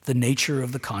fashion the nature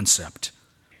of the concept.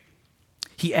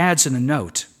 He adds in a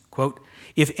note, quote,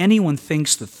 if anyone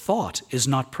thinks that thought is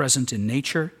not present in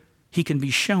nature, he can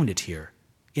be shown it here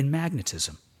in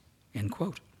magnetism, end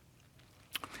quote.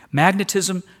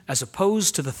 Magnetism, as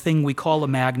opposed to the thing we call a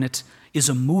magnet, is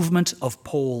a movement of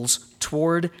poles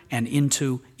toward and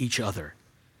into each other.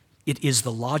 It is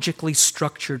the logically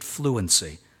structured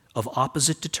fluency of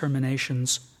opposite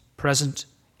determinations present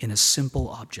in a simple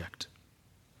object.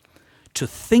 To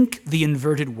think the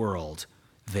inverted world,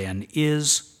 then,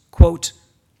 is, quote,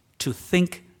 to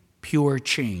think pure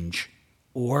change,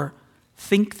 or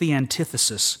think the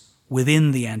antithesis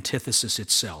within the antithesis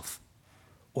itself,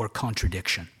 or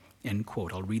contradiction, end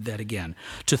quote. I'll read that again.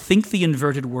 To think the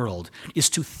inverted world is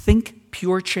to think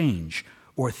pure change,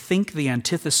 or think the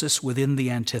antithesis within the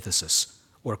antithesis,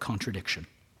 or contradiction.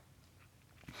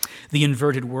 The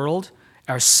inverted world,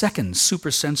 our second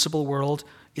supersensible world,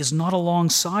 is not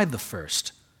alongside the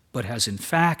first, but has in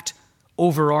fact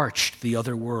overarched the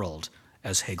other world,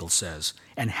 as Hegel says,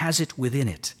 and has it within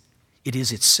it. It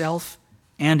is itself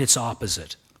and its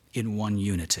opposite in one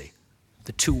unity.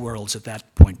 The two worlds at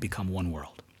that point become one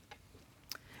world.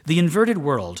 The inverted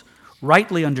world,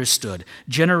 rightly understood,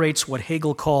 generates what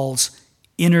Hegel calls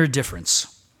inner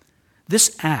difference.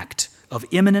 This act of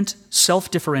immanent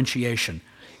self-differentiation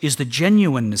is the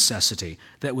genuine necessity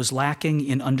that was lacking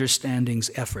in understanding's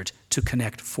effort to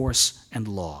connect force and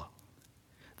law.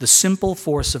 The simple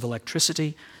force of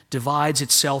electricity divides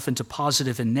itself into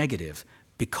positive and negative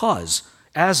because,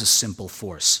 as a simple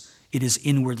force, it is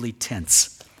inwardly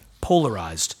tense,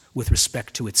 polarized with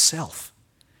respect to itself.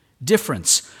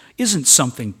 Difference isn't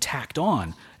something tacked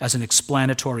on as an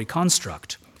explanatory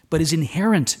construct, but is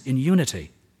inherent in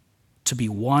unity. To be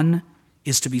one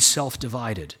is to be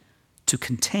self-divided, to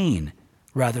contain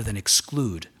rather than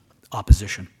exclude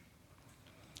opposition.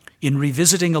 In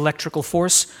revisiting electrical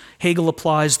force, Hegel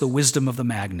applies the wisdom of the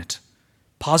magnet.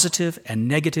 Positive and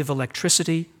negative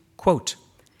electricity, quote,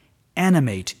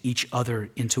 animate each other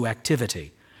into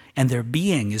activity, and their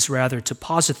being is rather to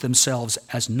posit themselves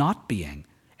as not being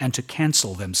and to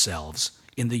cancel themselves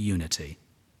in the unity,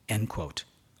 end quote.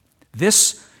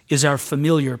 This is our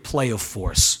familiar play of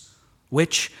force,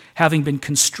 which, having been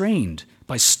constrained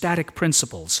by static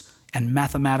principles and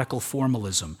mathematical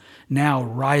formalism, now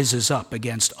rises up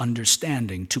against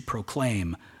understanding to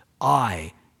proclaim,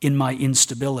 I, in my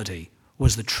instability,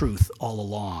 was the truth all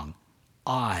along.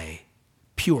 I,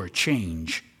 pure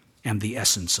change, am the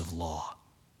essence of law.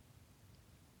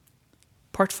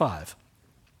 Part 5,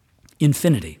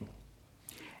 Infinity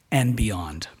and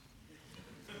Beyond.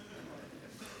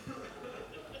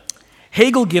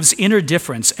 Hegel gives inner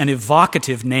difference an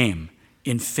evocative name,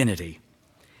 infinity.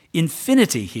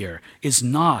 Infinity here is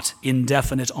not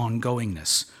indefinite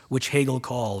ongoingness, which Hegel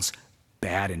calls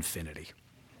bad infinity.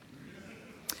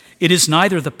 It is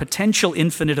neither the potential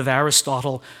infinite of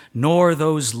Aristotle nor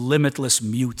those limitless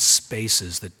mute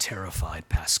spaces that terrified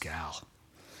Pascal.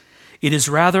 It is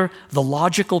rather the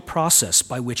logical process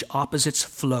by which opposites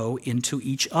flow into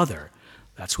each other.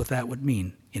 That's what that would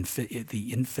mean.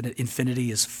 The infinity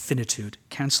is finitude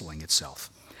canceling itself.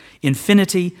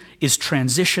 Infinity is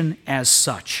transition as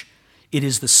such. It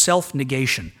is the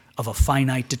self-negation of a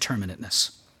finite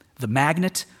determinateness. The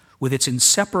magnet, with its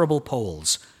inseparable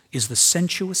poles, is the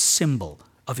sensuous symbol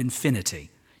of infinity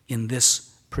in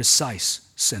this precise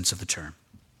sense of the term.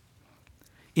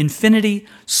 Infinity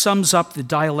sums up the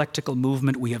dialectical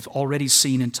movement we have already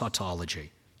seen in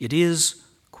tautology. It is,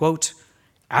 quote,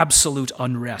 absolute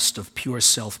unrest of pure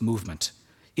self-movement,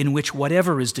 in which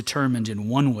whatever is determined in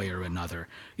one way or another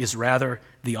is rather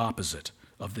the opposite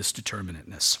of this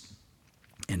determinateness,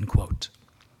 end quote.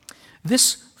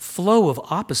 This flow of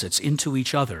opposites into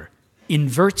each other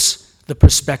inverts the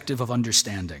perspective of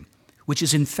understanding, which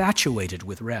is infatuated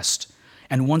with rest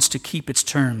and wants to keep its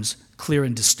terms clear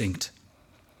and distinct.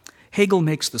 Hegel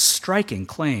makes the striking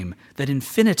claim that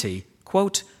infinity,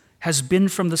 quote, has been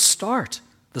from the start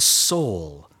the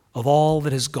soul of all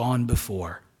that has gone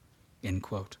before, end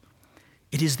quote.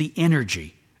 It is the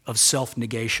energy of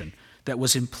self-negation that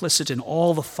was implicit in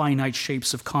all the finite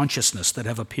shapes of consciousness that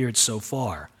have appeared so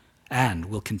far and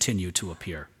will continue to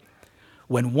appear.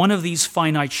 When one of these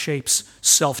finite shapes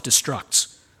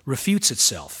self-destructs, refutes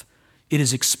itself, it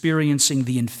is experiencing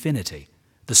the infinity,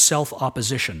 the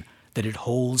self-opposition that it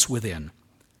holds within.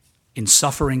 In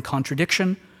suffering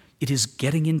contradiction, it is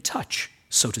getting in touch,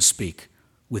 so to speak,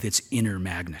 with its inner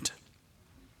magnet.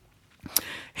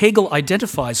 Hegel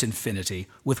identifies infinity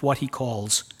with what he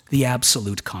calls the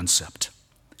absolute concept.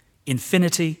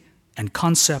 Infinity and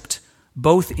concept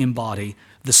both embody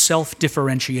the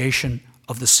self-differentiation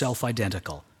of the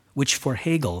self-identical, which for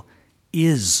Hegel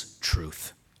is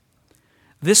truth.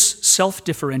 This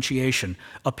self-differentiation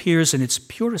appears in its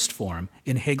purest form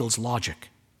in Hegel's logic.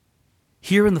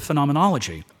 Here in the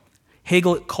Phenomenology,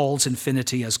 Hegel calls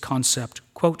infinity as concept,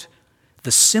 quote,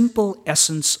 the simple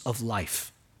essence of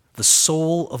life, the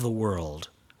soul of the world,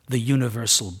 the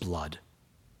universal blood,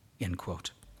 end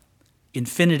quote.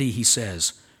 Infinity, he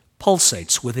says,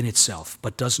 pulsates within itself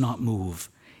but does not move,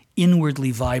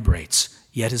 inwardly vibrates,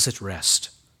 yet is at rest.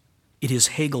 It is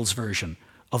Hegel's version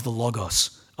of the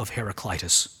logos of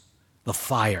Heraclitus, the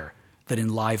fire that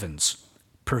enlivens,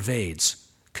 pervades,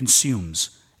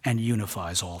 consumes, and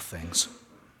unifies all things.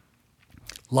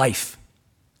 Life,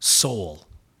 soul,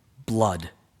 blood.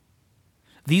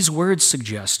 These words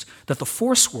suggest that the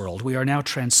force world we are now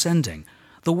transcending,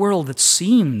 the world that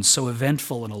seemed so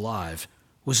eventful and alive,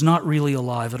 was not really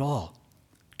alive at all.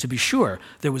 To be sure,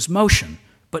 there was motion,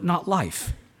 but not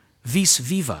life, vis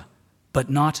viva, but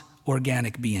not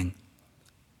organic being.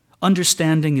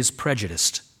 Understanding is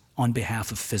prejudiced on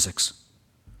behalf of physics.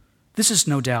 This is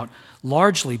no doubt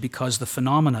largely because the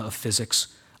phenomena of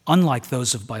physics, unlike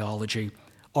those of biology,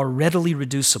 are readily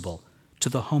reducible to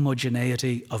the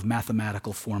homogeneity of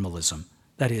mathematical formalism,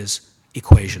 that is,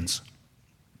 equations.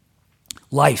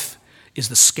 Life is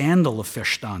the scandal of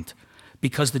Verstand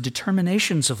because the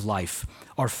determinations of life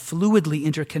are fluidly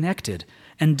interconnected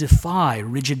and defy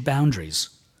rigid boundaries.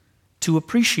 To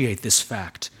appreciate this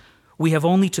fact, we have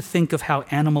only to think of how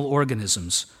animal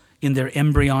organisms, in their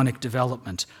embryonic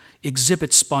development,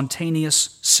 exhibit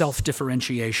spontaneous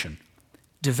self-differentiation,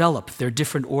 develop their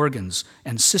different organs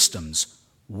and systems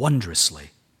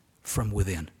wondrously from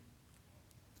within.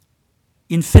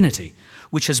 Infinity,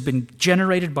 which has been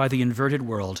generated by the inverted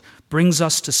world, brings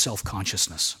us to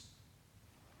self-consciousness.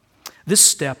 This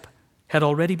step had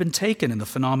already been taken in the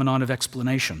phenomenon of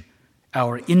explanation,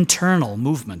 our internal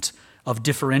movement of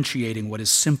differentiating what is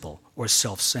simple or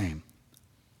self-same.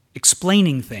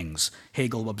 Explaining things,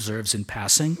 Hegel observes in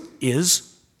passing,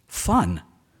 is fun,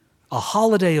 a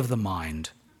holiday of the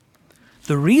mind.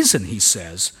 The reason, he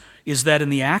says, is that in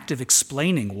the act of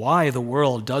explaining why the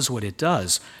world does what it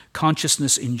does,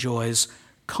 consciousness enjoys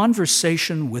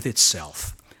conversation with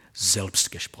itself,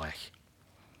 Selbstgespräch.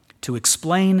 To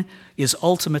explain is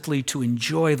ultimately to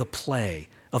enjoy the play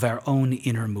of our own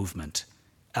inner movement,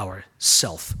 our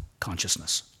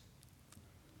self-consciousness.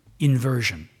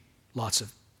 Inversion, lots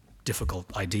of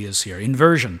difficult ideas here.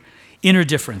 Inversion, inner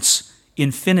difference,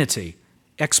 infinity,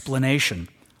 explanation,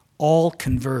 all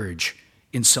converge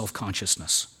in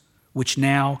self-consciousness, which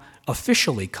now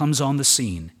officially comes on the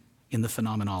scene in the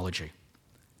phenomenology.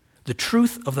 The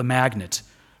truth of the magnet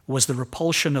was the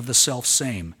repulsion of the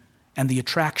self-same and the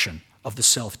attraction of the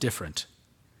self-different.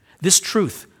 This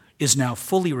truth is now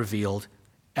fully revealed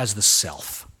as the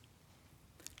self.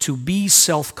 To be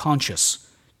self-conscious,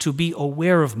 to be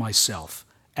aware of myself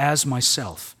as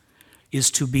myself, is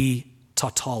to be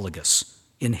tautologous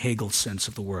in Hegel's sense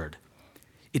of the word.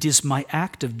 It is my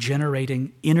act of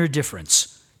generating inner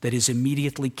difference that is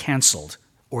immediately canceled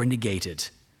or negated.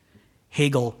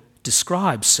 Hegel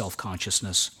describes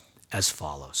self-consciousness as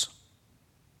follows.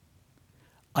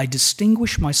 I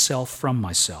distinguish myself from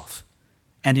myself,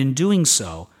 and in doing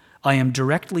so, I am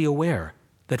directly aware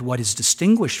that what is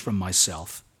distinguished from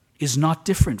myself is not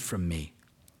different from me.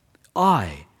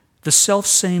 I, the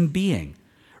self-same being,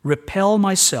 repel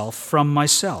myself from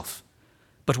myself,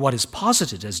 but what is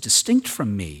posited as distinct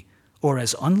from me or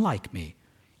as unlike me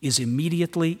is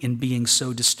immediately, in being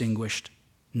so distinguished,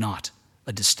 not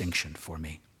a distinction for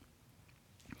me.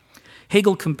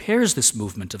 Hegel compares this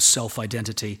movement of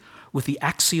self-identity with the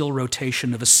axial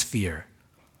rotation of a sphere.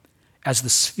 As the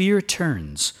sphere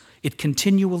turns, it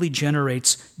continually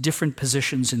generates different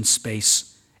positions in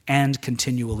space and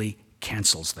continually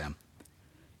cancels them.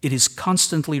 It is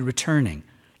constantly returning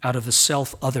out of the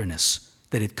self-otherness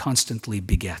that it constantly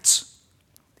begets.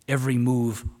 Every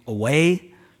move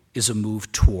away is a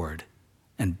move toward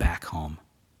and back home.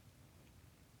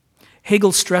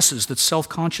 Hegel stresses that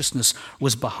self-consciousness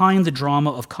was behind the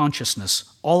drama of consciousness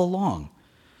all along.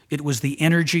 It was the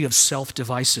energy of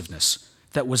self-divisiveness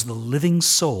that was the living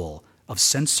soul of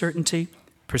sense certainty,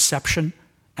 perception,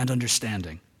 and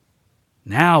understanding.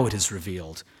 Now it is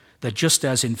revealed that just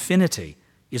as infinity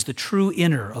is the true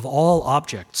inner of all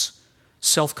objects,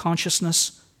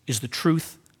 self-consciousness is the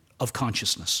truth of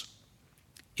consciousness.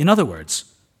 In other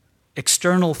words,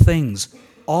 external things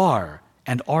are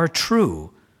and are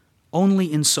true only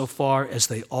insofar as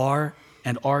they are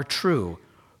and are true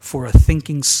for a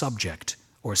thinking subject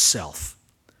or self.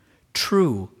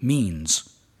 True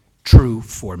means true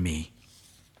for me.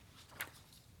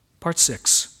 Part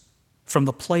 6, from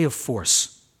the play of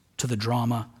force to the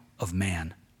drama of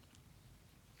man.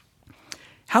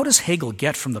 How does Hegel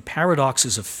get from the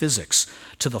paradoxes of physics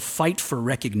to the fight for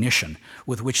recognition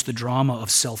with which the drama of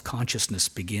self-consciousness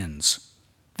begins?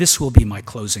 This will be my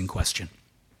closing question.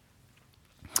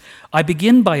 I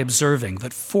begin by observing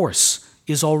that force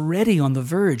is already on the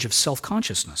verge of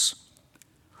self-consciousness.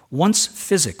 Once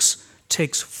physics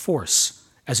takes force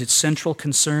as its central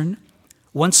concern,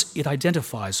 once it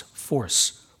identifies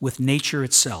force with nature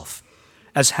itself,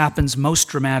 as happens most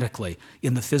dramatically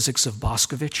in the physics of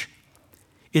Boscovich,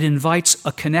 it invites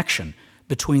a connection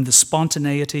between the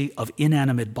spontaneity of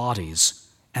inanimate bodies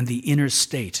and the inner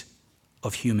state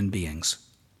of human beings.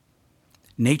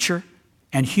 Nature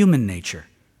and human nature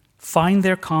find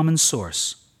their common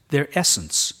source, their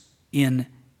essence, in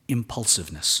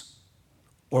impulsiveness,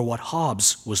 or what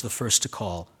Hobbes was the first to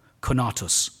call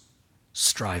conatus,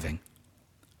 striving.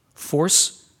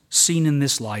 Force, seen in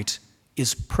this light,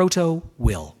 is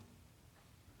proto-will.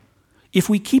 If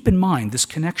we keep in mind this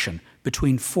connection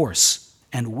between force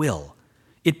and will,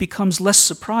 it becomes less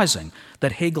surprising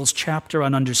that Hegel's chapter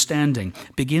on understanding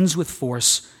begins with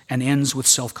force and ends with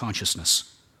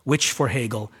self-consciousness, which for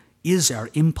Hegel is our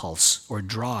impulse or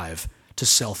drive to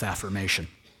self-affirmation.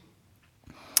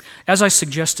 As I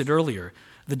suggested earlier,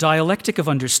 the dialectic of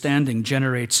understanding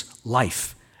generates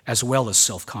life as well as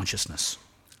self-consciousness.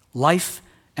 Life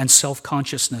and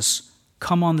self-consciousness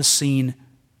come on the scene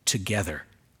together.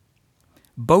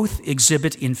 Both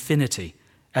exhibit infinity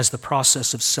as the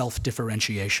process of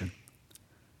self-differentiation.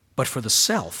 But for the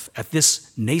self, at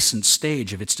this nascent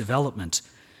stage of its development,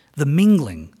 the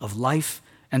mingling of life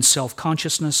and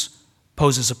self-consciousness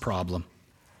poses a problem.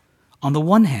 On the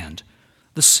one hand,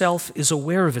 the self is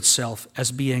aware of itself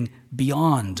as being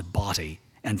beyond body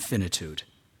and finitude.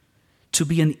 To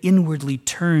be an inwardly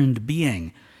turned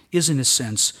being is, in a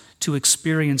sense, to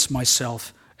experience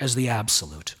myself as the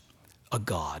absolute, a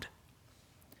God.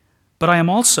 But I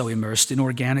am also immersed in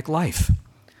organic life,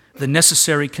 the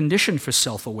necessary condition for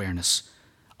self-awareness.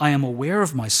 I am aware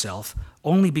of myself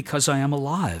only because I am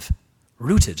alive,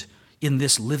 rooted in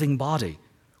this living body,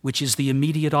 which is the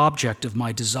immediate object of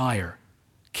my desire,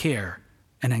 care,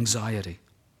 and anxiety.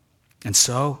 And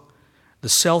so, the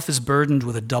self is burdened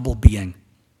with a double being.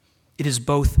 It is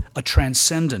both a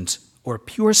transcendent or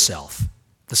pure self,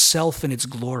 the self in its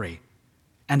glory,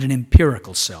 and an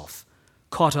empirical self,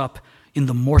 caught up in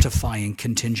the mortifying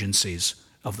contingencies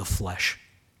of the flesh.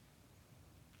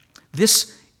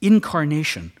 This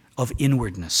incarnation of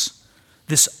inwardness,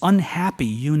 this unhappy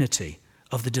unity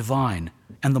of the divine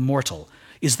and the mortal,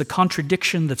 is the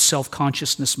contradiction that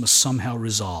self-consciousness must somehow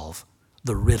resolve,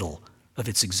 the riddle of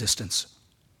its existence.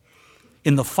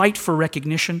 In the fight for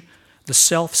recognition, the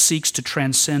self seeks to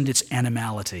transcend its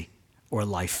animality or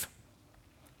life.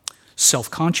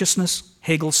 Self-consciousness,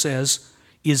 Hegel says,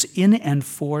 is in and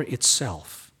for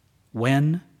itself,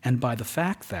 when and by the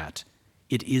fact that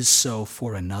it is so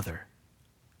for another.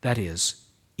 That is,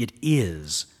 it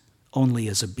is only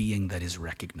as a being that is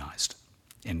recognized.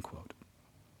 End quote.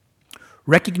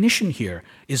 Recognition here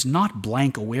is not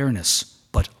blank awareness,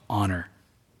 but honor.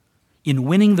 In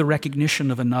winning the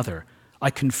recognition of another, I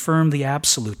confirm the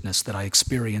absoluteness that I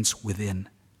experience within.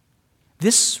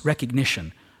 This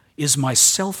recognition is my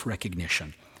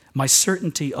self-recognition, my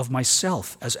certainty of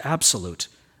myself as absolute,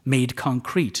 made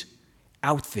concrete,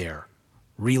 out there,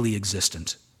 really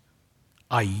existent.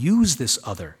 I use this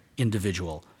other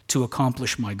individual to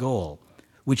accomplish my goal,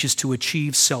 which is to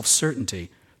achieve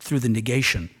self-certainty through the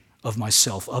negation of my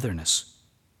self-otherness.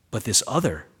 But this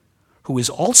other, who is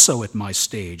also at my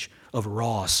stage of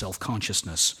raw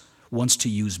self-consciousness, wants to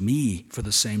use me for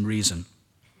the same reason.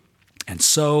 And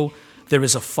so there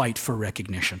is a fight for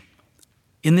recognition.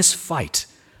 In this fight,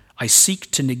 I seek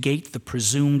to negate the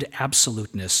presumed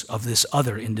absoluteness of this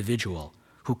other individual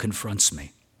who confronts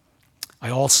me. I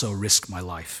also risk my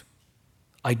life.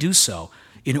 I do so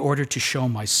in order to show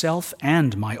myself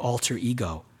and my alter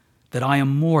ego that I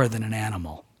am more than an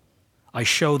animal. I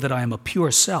show that I am a pure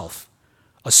self,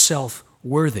 a self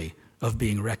worthy of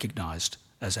being recognized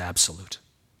as absolute.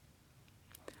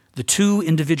 The two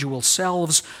individual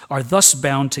selves are thus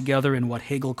bound together in what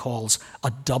Hegel calls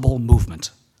a double movement.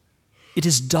 It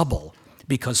is double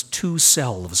because two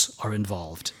selves are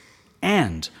involved,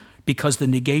 and because the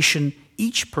negation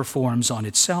each performs on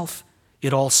itself,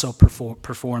 it also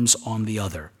performs on the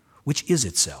other, which is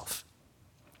itself.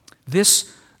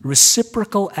 This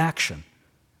reciprocal action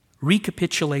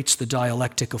recapitulates the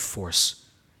dialectic of force,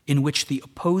 in which the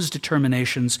opposed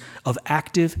determinations of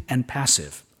active and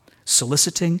passive,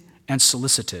 soliciting and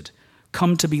solicited,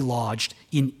 come to be lodged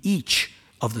in each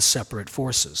of the separate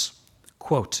forces.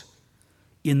 Quote,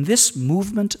 "In this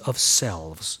movement of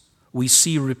selves, we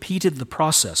see repeated the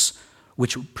process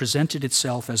which presented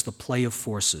itself as the play of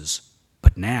forces,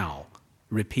 but now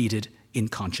repeated in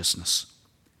consciousness.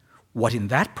 What in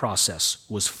that process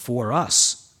was for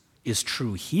us is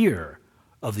true here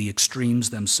of the extremes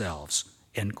themselves."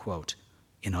 End quote.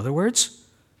 In other words,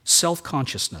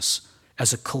 self-consciousness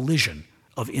as a collision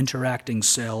of interacting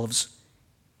selves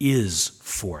is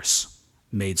force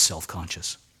made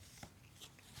self-conscious.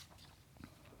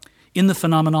 In the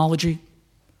Phenomenology,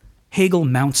 Hegel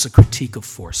mounts a critique of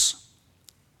force.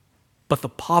 But the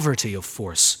poverty of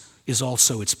force is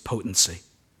also its potency,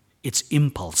 its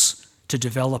impulse to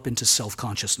develop into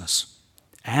self-consciousness,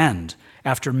 and,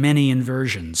 after many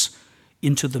inversions,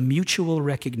 into the mutual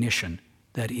recognition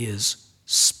that is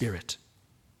spirit.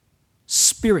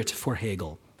 Spirit, for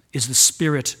Hegel, is the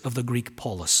spirit of the Greek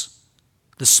polis,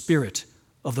 the spirit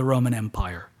of the Roman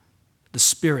Empire, the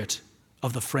spirit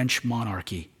of the French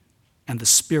monarchy, and the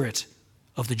spirit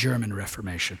of the German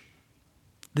Reformation.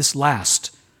 This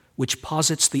last, which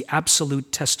posits the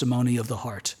absolute testimony of the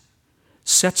heart,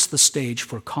 sets the stage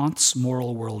for Kant's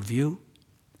moral worldview,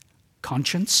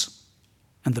 conscience,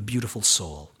 and the beautiful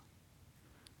soul.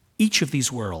 Each of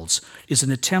these worlds is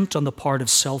an attempt on the part of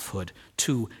selfhood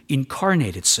to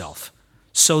incarnate itself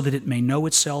so that it may know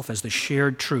itself as the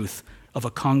shared truth of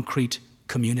a concrete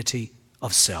community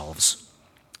of selves.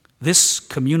 This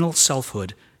communal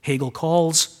selfhood Hegel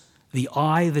calls the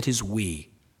I that is we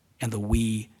and the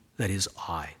we that is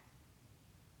I.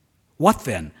 What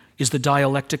then is the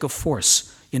dialectic of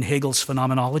force in Hegel's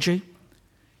Phenomenology?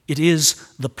 It is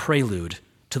the prelude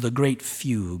to the great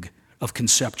fugue of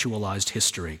conceptualized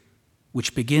history,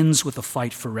 which begins with the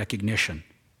fight for recognition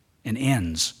and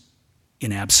ends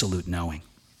in absolute knowing.